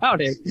story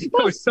about it.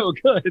 That was so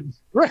good.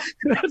 Right.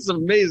 That's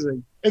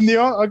amazing. And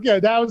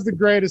that was the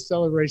greatest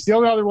celebration. The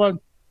only other one,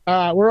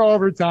 we're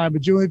overtime,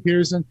 but Julian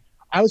Peterson,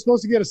 I was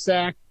supposed to get a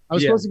sack. I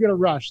was supposed to get a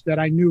rush that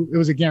I knew it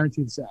was a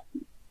guaranteed sack.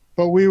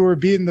 But we were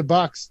beating the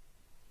Bucks,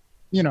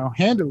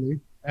 handily,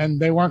 and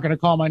they weren't going to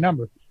call my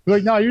number. They're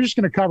like, no, you're just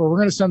going to cover. We're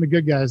going to send the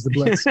good guys the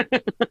blitz.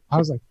 I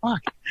was like,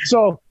 fuck.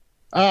 So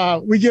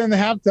we get in the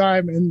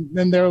halftime, and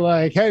then they're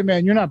like, hey,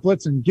 man, you're not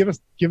blitzing. Give us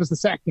the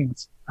sack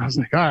dance. I was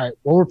like, all right,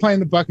 well, we're playing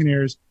the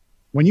Buccaneers.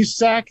 When you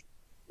sack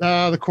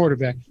the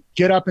quarterback,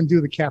 get up and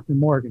do the Captain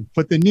Morgan.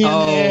 Put the knee in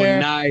the air.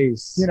 Oh,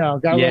 nice.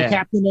 Got a little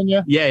captain in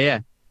you. Yeah, yeah.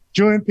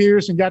 Julian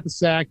Peterson got the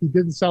sack. He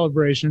did the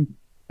celebration,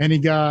 and he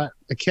got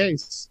a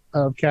case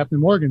of Captain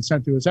Morgan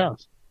sent to his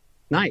house.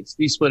 Nice.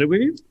 Did you split it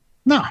with you?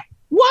 No.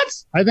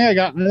 What? I think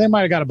they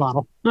might have got a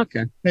bottle.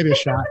 Okay. Maybe a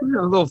shot. A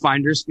little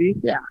finder's fee.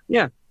 Yeah.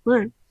 Yeah. All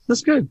right.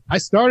 That's good. I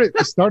started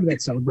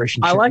that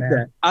celebration. I like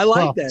that. I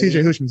like that.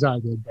 TJ Hushman's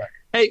out good. But.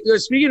 Hey,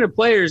 speaking of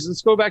players,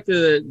 let's go back to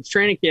the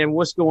training camp.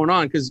 What's going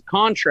on? Because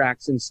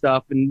contracts and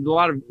stuff, and a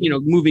lot of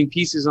moving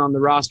pieces on the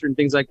roster and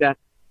things like that.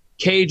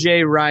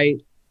 KJ Wright,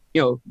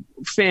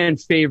 fan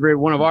favorite,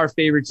 one of our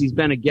favorites. He's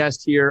been a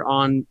guest here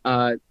on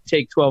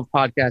Take 12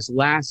 podcast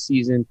last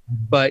season.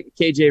 But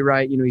KJ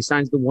Wright, he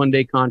signs the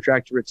one-day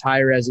contract to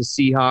retire as a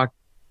Seahawk.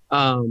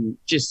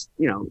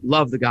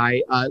 Love the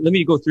guy. Let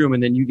me go through them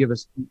and then you give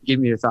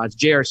me your thoughts.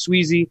 J.R.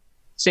 Sweezy,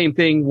 same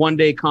thing,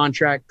 one-day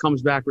contract,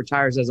 comes back,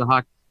 retires as a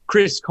Hawk.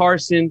 Chris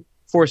Carson,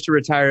 forced to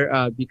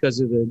retire because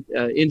of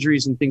the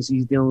injuries and things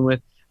he's dealing with.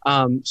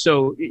 Go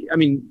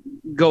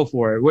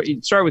for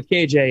it. Start with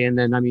KJ and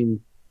then,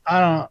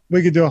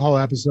 we could do a whole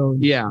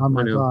episode on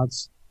my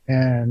thoughts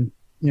and,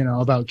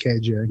 about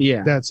KJ.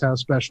 Yeah. That's how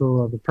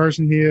special of a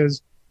person he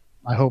is.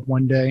 I hope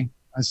one day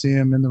I see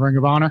him in the Ring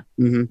of Honor.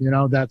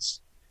 Mm-hmm.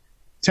 That's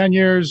 10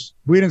 years.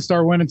 We didn't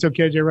start winning until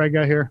KJ Wright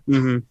got here.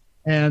 Mm-hmm.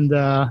 And,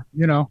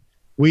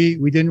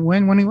 we didn't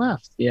win when he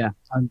left. Yeah.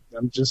 I'm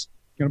just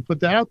going to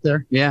put that out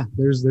there. Yeah.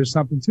 There's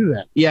something to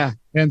that. Yeah.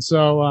 And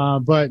so,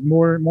 but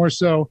more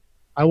so,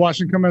 I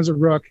watched him come as a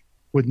rook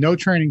with no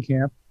training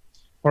camp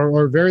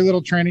or very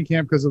little training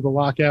camp because of the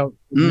lockout.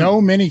 No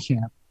mini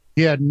camp.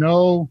 He had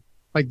no,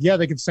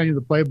 they could send you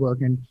the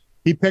playbook, and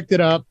he picked it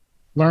up,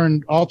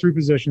 learned all three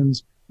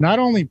positions, not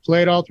only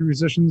played all three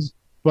positions,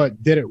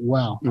 but did it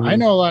well.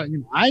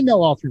 Mm-hmm. I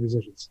know all three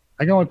positions.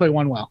 I can only play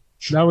one well.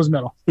 That was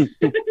middle.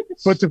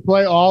 But to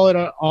play all at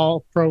an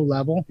all pro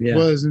level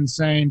was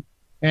insane.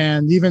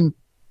 And even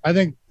I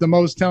think the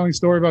most telling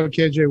story about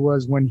KJ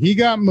was when he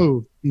got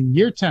moved in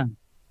year 10.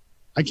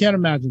 I can't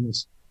imagine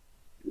this.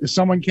 If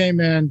someone came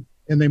in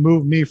and they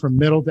moved me from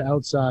middle to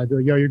outside, they're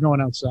like, yo, you're going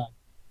outside.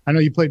 I know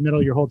you played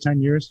middle your whole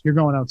 10 years. You're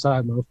going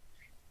outside, Loaf.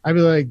 I'd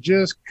be like,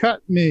 just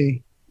cut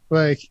me.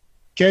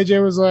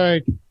 KJ was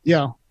like,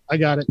 yo, I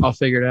got it. I'll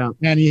figure it out.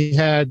 And he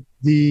had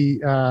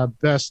the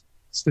best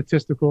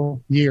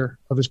statistical year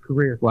of his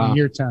career in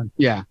year 10.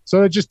 Yeah.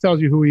 So it just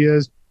tells you who he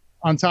is.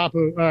 On top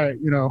of,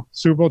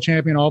 Super Bowl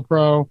champion,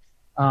 All-Pro.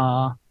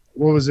 What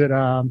was it?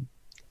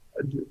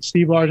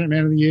 Steve Largent,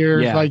 Man of the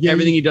Year. Yeah.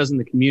 Everything he does in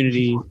the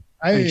community.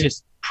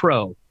 Just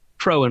pro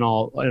in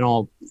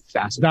all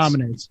facets.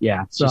 Dominates.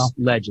 Yeah. Just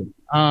legend.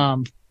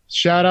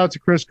 Shout out to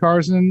Chris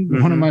Carson,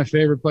 one of my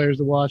favorite players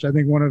to watch. I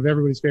think one of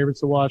everybody's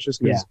favorites to watch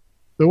just because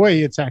the way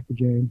he attacked the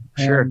game.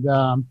 Sure.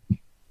 And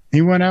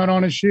he went out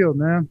on his shield,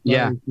 man.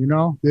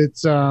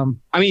 It's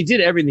he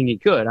did everything he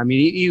could.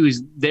 He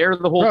was there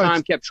the whole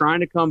time, kept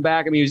trying to come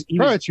back. He was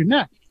it's your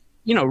neck.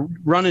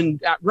 Running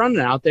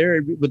out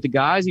there with the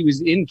guys. He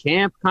was in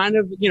camp, kind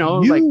of.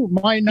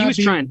 Might not. He was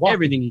trying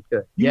everything he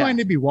could. You might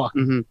not be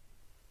walking.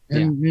 Mm-hmm.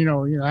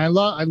 And I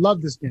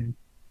love this game.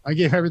 I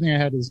gave everything I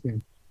had to this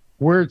game.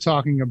 We're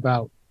talking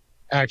about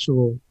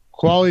actual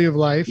quality of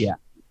life.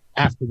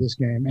 After this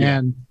game,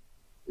 and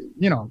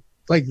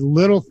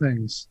little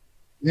things.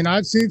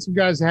 I've seen some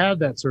guys have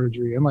that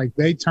surgery, and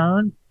they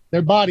turn.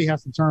 Their body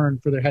has to turn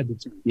for their head to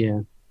turn. Yeah.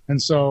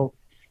 And so,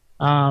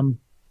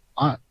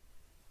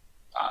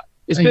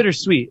 it's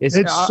bittersweet. It's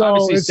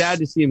obviously sad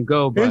to see him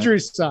go. But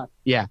injuries suck.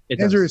 Yeah,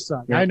 injuries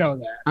suck. Yeah. I know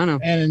that. I know.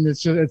 And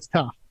it's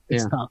tough.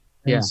 It's tough.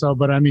 And so,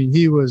 but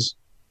he was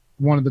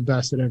one of the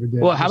best that ever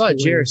did. Well, how about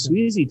J.R.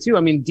 Sweezy too?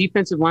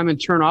 Defensive lineman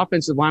turn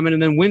offensive lineman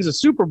and then wins a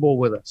Super Bowl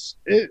with us.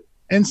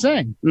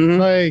 Insane.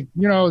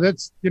 Mm-hmm.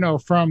 That's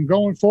from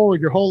going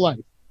forward your whole life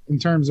in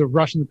terms of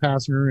rushing the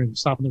passer and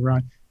stopping the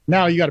run.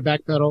 Now you got to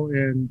backpedal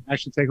and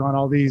actually take on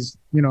all these,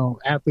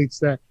 athletes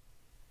that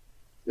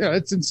Yeah,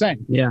 it's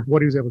insane. Yeah,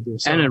 what he was able to do.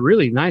 So, and a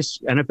really nice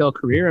NFL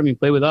career. I mean,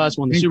 played with us,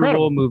 won the Super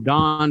Bowl, moved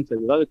on,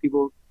 played with other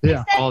people.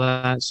 Yeah, all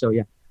that. So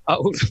yeah.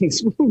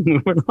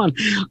 Moving on.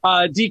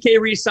 DK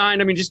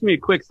re-signed. I mean, just give me a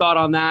quick thought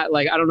on that.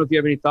 Like, I don't know if you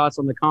have any thoughts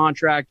on the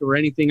contract or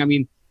anything. I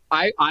mean,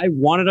 I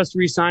wanted us to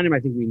re-sign him.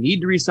 I think we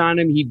need to re-sign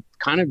him. He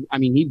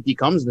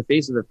becomes the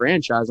face of the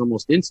franchise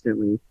almost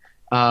instantly.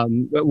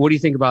 But what do you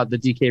think about the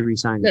DK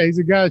re-signing? Yeah, he's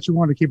a guy that you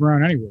want to keep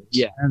around anyways.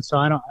 Yeah. And so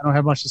I don't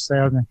have much to say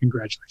other than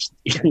congratulations.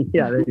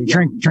 Yeah, there you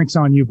go. Drinks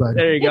on you, bud.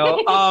 There you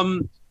go.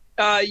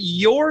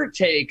 Your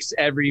takes,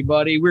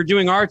 everybody. We're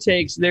doing our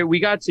takes there. We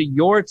got to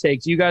your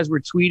takes. You guys were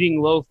tweeting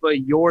Lofa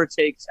your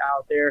takes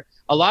out there.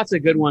 Lots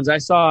of good ones. I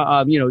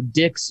saw,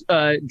 Dick's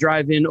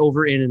drive-in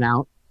over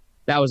In-N-Out.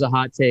 That was a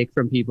hot take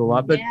from people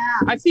up, but yeah.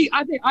 I think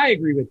I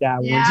agree with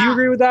that one. Do you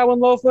agree with that one,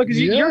 Lofa? Because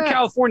you're a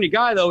California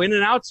guy, though.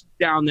 In-N-Out's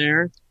down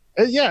there.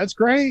 Yeah, it's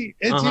great.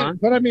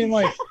 But I mean,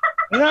 like,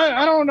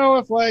 I don't know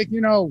if, like,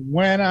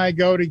 when I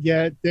go to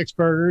get Dick's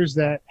Burgers,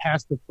 that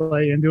has to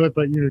play into it,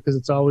 but because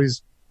it's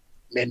always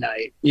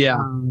midnight.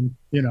 Yeah.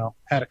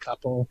 Had a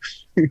couple.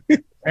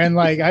 And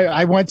like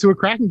I went to a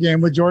Kraken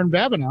game with Jordan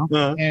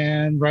Babineau,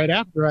 and right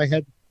after I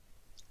had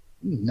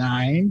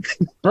 9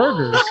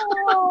 burgers.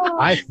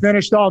 I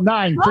finished all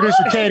 9.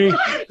 Producer Katie.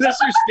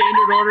 That's your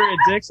standard order at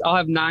Dick's? I'll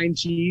have 9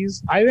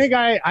 cheese. I think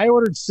I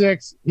ordered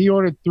 6. He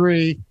ordered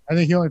 3. I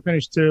think he only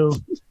finished 2.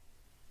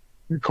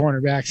 Your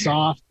cornerback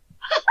soft.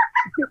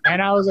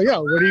 And I was like,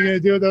 yo, what are you going to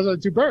do with those other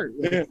 2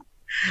 burgers?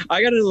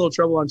 I got in a little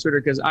trouble on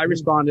Twitter because I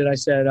responded. I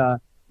said,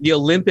 the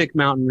Olympic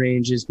mountain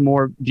range is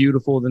more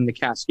beautiful than the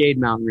Cascade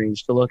mountain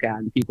range to look at.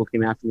 And people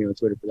came after me on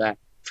Twitter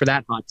for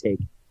that hot take.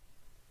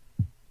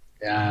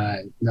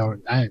 No,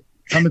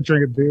 I'm going to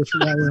drink a beer for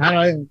that one.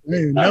 I don't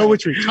even know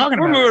what you're talking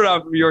about. We're moving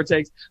on from your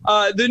takes.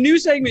 The new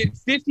segment,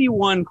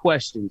 51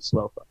 questions,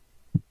 Lofa.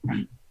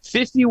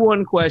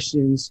 51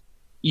 questions.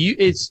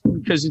 It's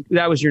because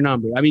that was your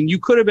number. I mean, you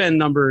could have been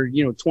number,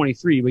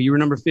 23, but you were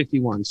number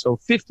 51. So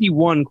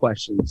 51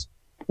 questions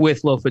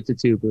with Lofa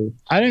Tatupu.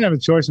 I didn't have a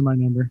choice in my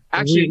number.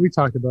 Actually, we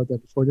talked about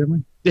that before,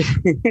 didn't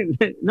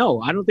we?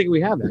 No, I don't think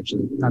we have,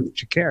 actually. Not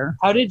that you care.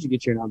 How did you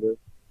get your number?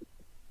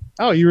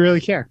 Oh, you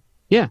really care?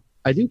 Yeah,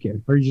 I do care.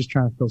 Or are you just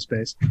trying to fill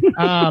space?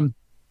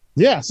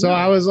 Yeah, so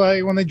I was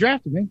like, when they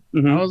drafted me,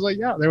 I was like,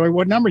 yeah. They were like,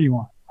 what number you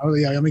want? I was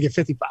like, yeah, let me get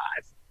 55.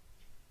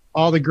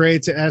 All the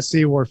grades at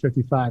SC were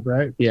 55,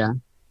 right? Yeah.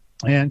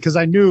 And because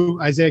I knew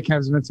Isaiah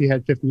Kevzinski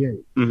had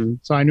 58.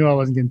 So I knew I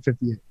wasn't getting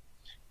 58.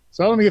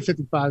 So let me get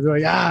 55. They're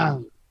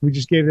like, we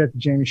just gave that to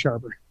Jamie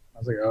Sharper. I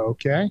was like,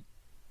 okay.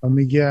 Let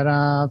me get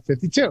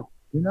 52.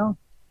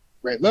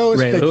 Ray Lewis.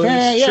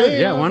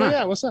 Yeah, why not?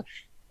 Yeah, what's up?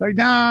 Like,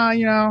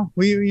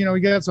 we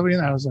got somebody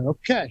in there. I was like,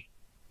 okay.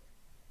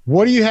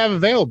 What do you have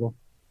available?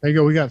 They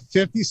go, we got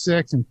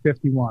 56 and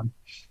 51.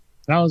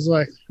 And I was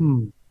like,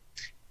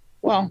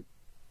 well,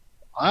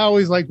 I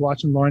always liked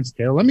watching Lawrence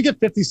Taylor. Let me get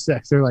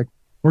 56. They're like,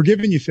 we're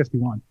giving you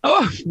 51.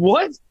 Oh,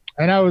 what?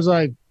 And I was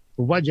like,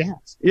 well, why'd you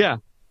ask? Yeah.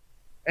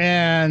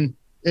 And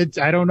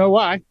I don't know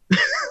why.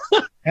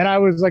 And I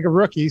was like a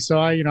rookie, so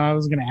I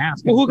was going to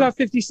ask. Well, who got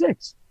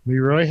 56?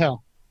 Leroy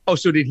Hill. Oh,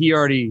 so did he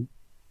already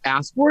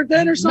ask for it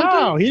then or something?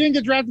 No, he didn't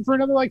get drafted for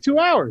another 2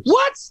 hours.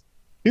 What?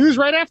 He was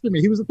right after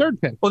me. He was the 3rd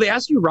pick. Well, they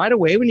asked you right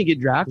away when you get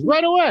drafted?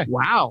 Right away.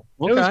 Wow.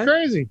 Okay. It was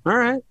crazy. All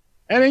right.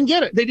 I didn't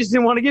get it. They just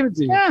didn't want to give it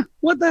to you. Yeah.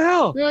 What the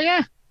hell?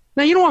 Yeah.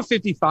 Now, you don't want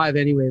 55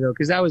 anyway, though,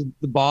 because that was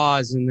the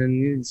boss, and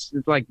then it's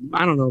like,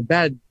 I don't know,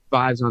 bad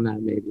vibes on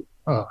that, maybe.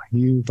 Oh,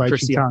 you bite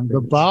your tongue.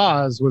 The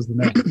boss was the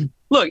man.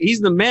 Look,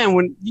 he's the man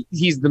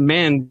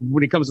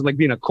when it comes to like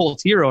being a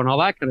cult hero and all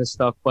that kind of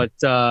stuff. But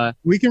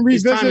we can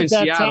revisit that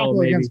Seattle,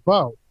 tackle against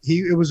Bo.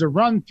 It was a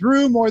run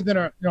through more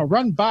than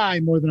run by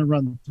more than a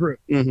run through.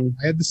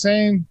 I had the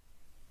same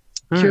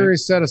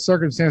curious set of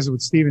circumstances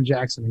with Steven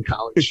Jackson in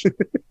college.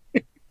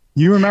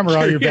 You remember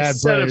all your bad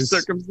plays.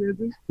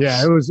 Circumstances?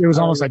 Yeah, it was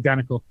almost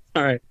identical.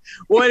 All right.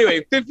 Well,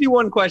 anyway,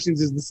 51 questions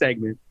is the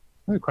segment.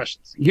 What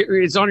questions?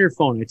 It's on your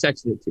phone. I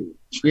texted it to you.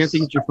 You have to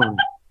get your phone.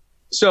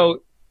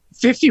 So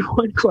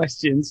 51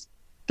 questions.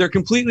 They're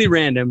completely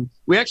random.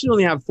 We actually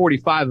only have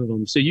 45 of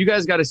them. So you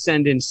guys got to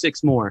send in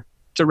 6 more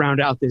to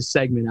round out this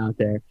segment out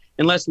there.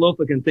 Unless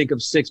Lofa can think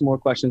of 6 more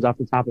questions off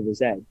the top of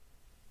his head.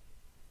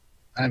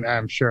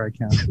 I'm sure I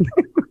can.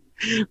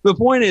 The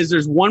point is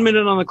there's 1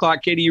 minute on the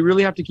clock. Katie, you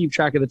really have to keep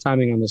track of the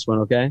timing on this one,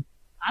 okay?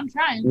 I'm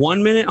trying.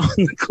 1 minute on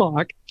the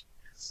clock.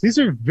 These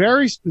are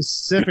very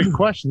specific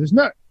questions.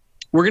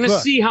 We're going to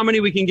see how many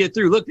we can get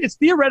through. Look, it's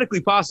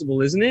theoretically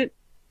possible, isn't it?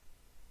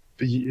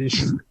 You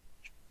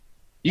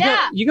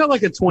got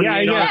like a 28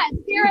 on. Yeah,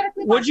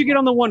 theoretically. What'd you get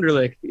on the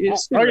Wonderlic?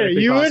 Okay,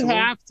 you would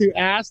have to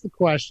ask the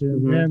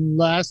question in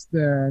less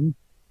than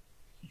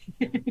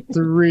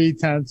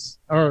 3/10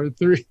 or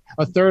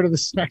a third of the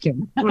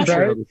second. I'm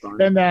sure it'll be fine.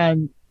 And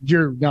then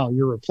your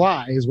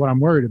reply is what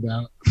I'm worried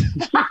about.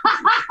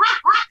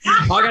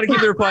 I got to keep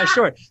the reply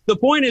short. The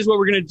point is what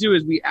we're going to do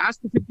is we ask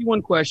the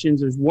 51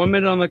 questions. There's 1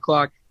 minute on the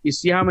clock. You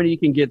see how many you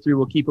can get through.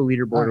 We'll keep a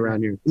leaderboard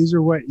around here. These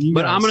are what you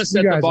But I'm going to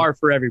set the bar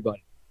for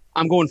everybody.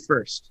 I'm going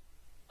first.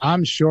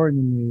 I'm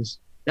shortening these.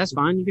 That's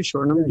fine. You can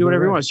shorten them. Do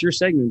whatever you want. It's your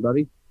segment,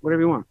 buddy.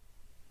 Whatever you want.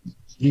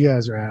 You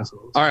guys are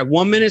assholes. All right.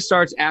 1 minute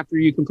starts after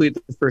you complete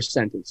the first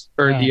sentence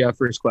or the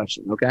first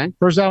question. Okay.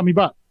 First out me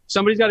butt.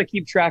 Somebody's got to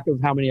keep track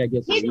of how many I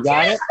get. You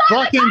got it?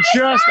 Fucking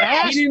just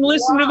ask. You didn't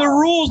listen to the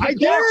rules. I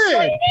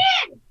did.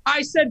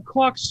 I said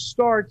clock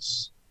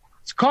starts.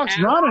 Clock's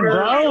running,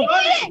 bro.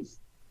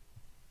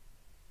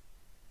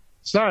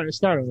 Start.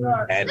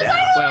 Well,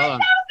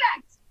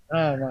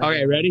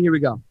 okay, ready? Here we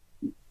go.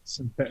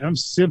 I'm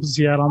Simple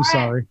Seattle. I'm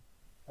sorry.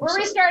 We're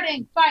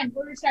restarting. Fine,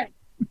 we're restarting.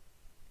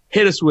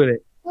 Hit us with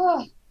it.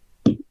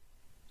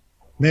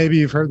 Maybe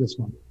you've heard this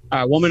one. All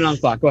right, 1 minute on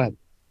the clock. Go ahead.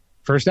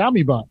 First out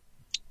me butt.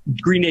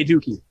 Green Day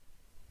Dookie.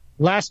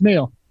 Last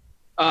meal.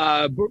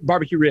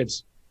 Barbecue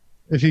ribs.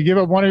 If you give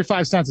up one of your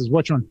 5 senses,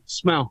 which one?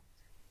 Smell.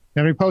 You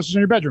have any posters in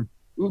your bedroom?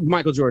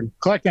 Michael Jordan.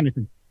 Collect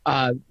anything?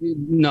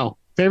 No.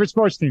 Favorite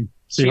sports team?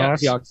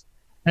 Seahawks.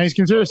 Any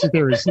conspiracy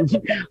theories?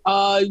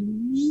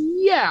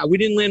 Yeah, we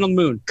didn't land on the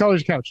moon.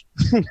 Colors couch.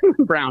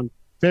 Brown.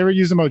 Favorite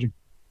used emoji?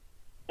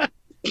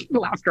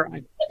 Laugh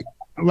crying.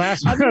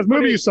 Last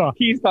movie you saw.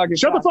 He's talking.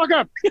 Shut the fuck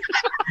up.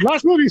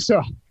 Last movie you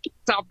saw.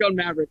 Top Gun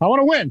Maverick. I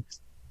want to win.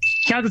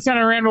 Count to 10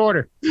 in random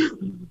order.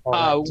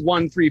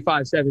 1, 3,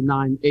 5, 7,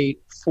 9,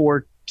 8,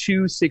 4,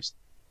 2, 6,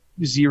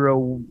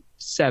 0,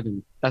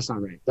 7. That's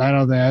not right. I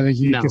don't think. I think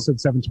you said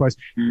 7 twice.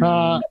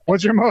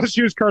 What's your most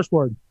used curse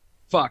word?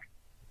 Fuck.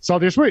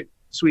 Salty or sweet?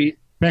 Sweet.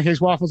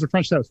 Pancakes, waffles, or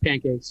French toast?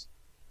 Pancakes.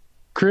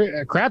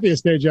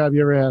 Crappiest day job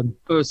you ever had?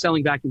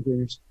 Selling vacuum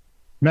cleaners.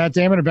 Matt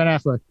Damon or Ben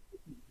Affleck?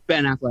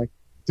 Ben Affleck.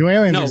 Do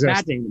aliens No, exist?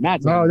 Matt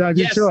Damon. Oh, no,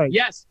 yes. too late.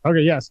 Yes.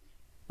 Okay, yes.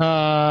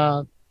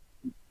 Pass.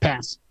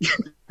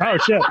 Oh,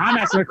 shit. I'm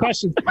asking a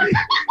question.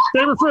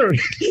 Favorite fruit?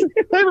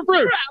 Favorite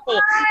fruit?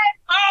 Apple.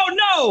 Oh,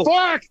 no.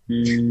 Fuck.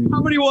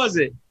 How many was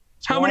it?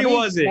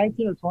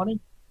 19 or 20?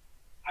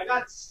 I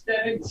got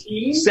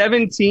 17.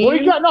 17? Well,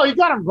 you got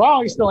them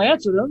wrong. You still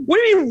answered them. What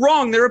do you mean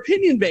wrong? They're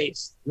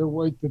opinion-based.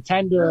 The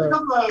 10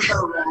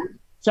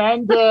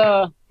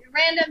 to...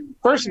 Random.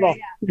 First of all,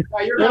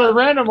 You're in a right.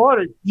 random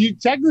order, you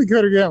technically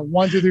could have gotten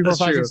 1, 2, 3, 4, That's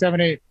 5, true. 6,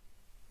 7, 8,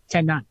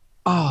 10, 9.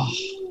 Oh.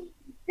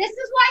 This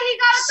is why he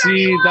got a 31.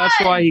 See,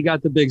 that's why he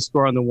got the big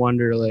score on the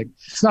Wonderlic.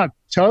 It's not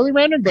totally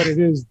random, but it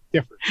is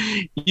different.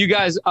 You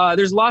guys,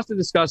 there's lots to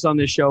discuss on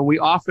this show. We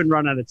often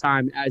run out of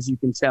time, as you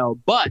can tell.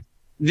 But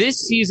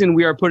this season,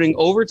 we are putting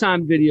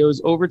overtime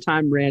videos,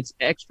 overtime rants,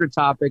 extra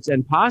topics,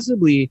 and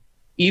possibly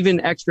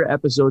even extra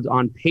episodes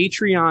on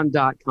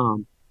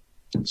Patreon.com.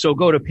 So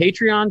go to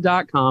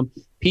Patreon.com,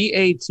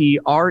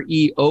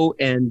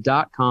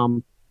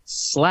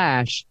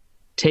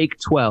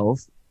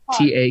 patreon.com/take12,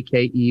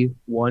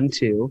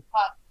 TAKE12,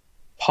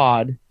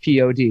 pod,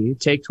 POD,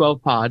 take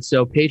 12 pod.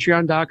 So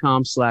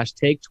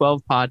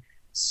patreon.com/take12pod.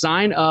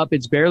 Sign up.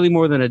 It's barely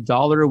more than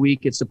 $1 a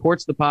week. It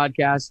supports the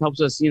podcast, helps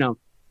us,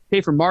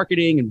 pay for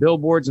marketing and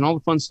billboards and all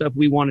the fun stuff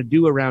we want to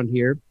do around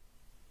here.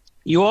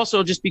 You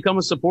also just become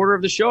a supporter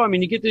of the show. I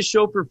mean, you get this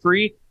show for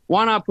free.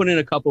 Why not put in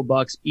a couple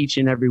bucks each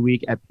and every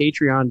week at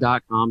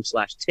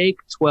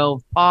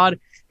patreon.com/take12pod.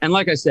 And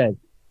like I said,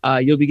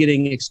 you'll be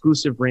getting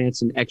exclusive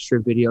rants and extra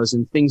videos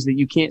and things that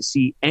you can't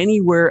see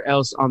anywhere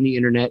else on the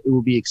internet. It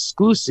will be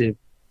exclusive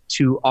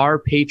to our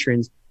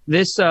patrons.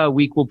 This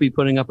week, we'll be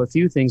putting up a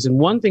few things. And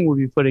one thing we'll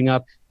be putting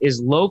up is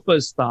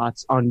Lofa's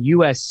thoughts on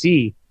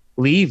USC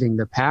leaving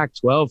the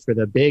Pac-12 for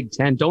the Big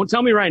Ten. Don't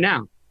tell me right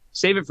now.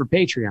 Save it for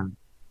Patreon.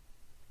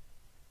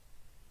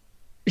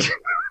 Just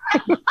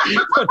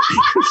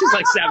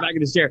like sat back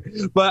in his chair.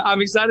 But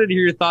I'm excited to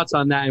hear your thoughts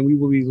on that, and we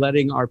will be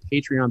letting our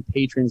Patreon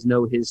patrons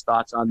know his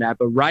thoughts on that.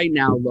 But right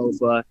now,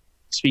 Lofa,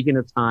 speaking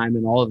of time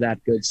and all of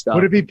that good stuff.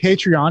 Would it be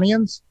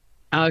Patreonians?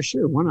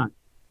 Sure, why not?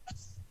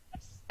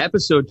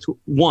 Episode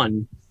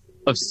 1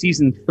 of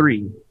season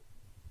 3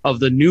 of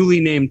the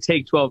newly named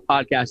Take 12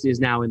 podcast is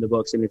now in the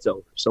books, and it's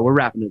over. So we're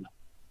wrapping it up.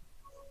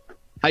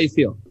 How you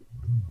feel?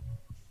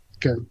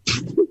 Good.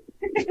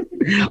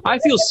 I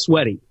feel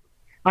sweaty.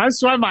 I'm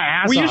sweating my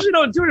ass We off. usually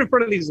don't do it in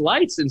front of these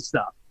lights and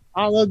stuff.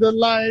 All of the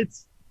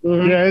lights.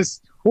 Mm-hmm. Yes.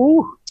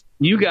 Whew.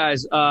 You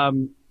guys, follow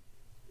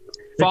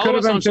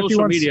us on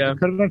social media.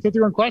 Could have been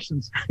 51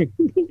 questions.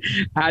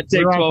 At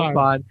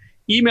Take12Pod.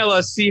 Email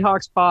us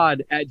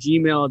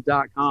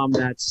seahawkspod@gmail.com.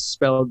 That's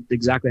spelled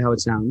exactly how it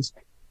sounds.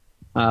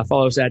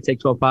 Follow us at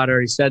Take12Pod. I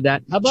already said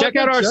that. Check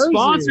out our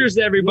sponsors,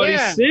 everybody.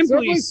 Yeah,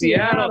 Simply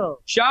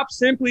Seattle. Shop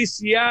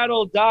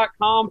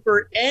simplyseattle.com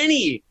for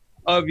any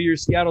of your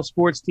Seattle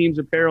sports teams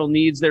apparel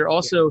needs. They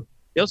also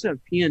have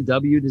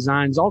PNW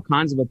designs, all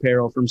kinds of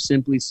apparel from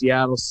Simply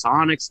Seattle,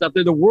 Sonic stuff.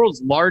 They're the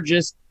world's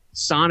largest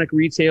Sonic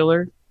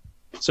retailer.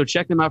 So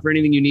check them out for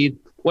anything you need.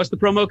 What's the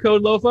promo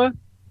code, Lofa?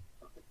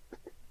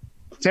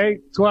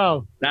 Take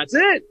 12. That's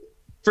it.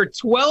 For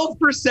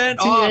 12%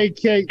 off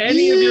T-A-K-E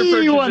any of your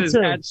purchases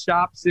 1-2. at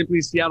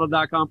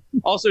shopsimplyseattle.com.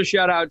 Also,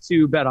 shout out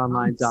to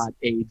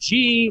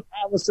betonline.ag,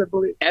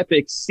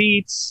 Epic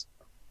Seats.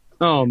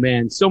 Oh,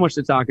 man, so much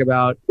to talk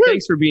about. Woo!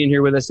 Thanks for being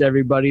here with us,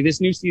 everybody.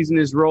 This new season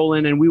is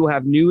rolling, and we will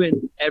have new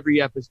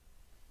episodes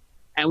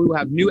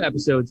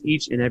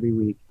each and every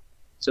week.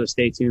 So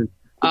stay tuned.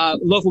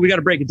 Lofa, we got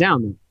to break it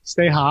down. Though.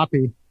 Stay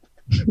hoppy.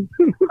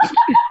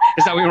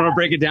 Is that what you want to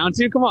break it down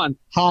to? Come on.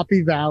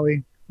 Hoppy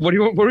Valley. What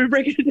are we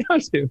breaking it down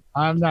to?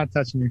 I'm not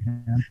touching your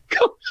hand.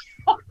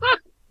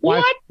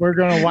 What? We're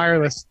going to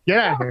wireless. Get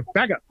out of here.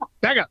 Back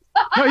up.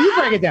 No, you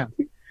break it down.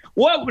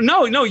 What?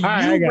 No, you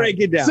right, break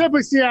it down.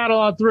 Simply Seattle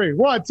on 3.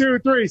 1, 2,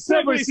 3. Simply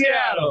Simply Seattle.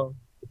 Seattle.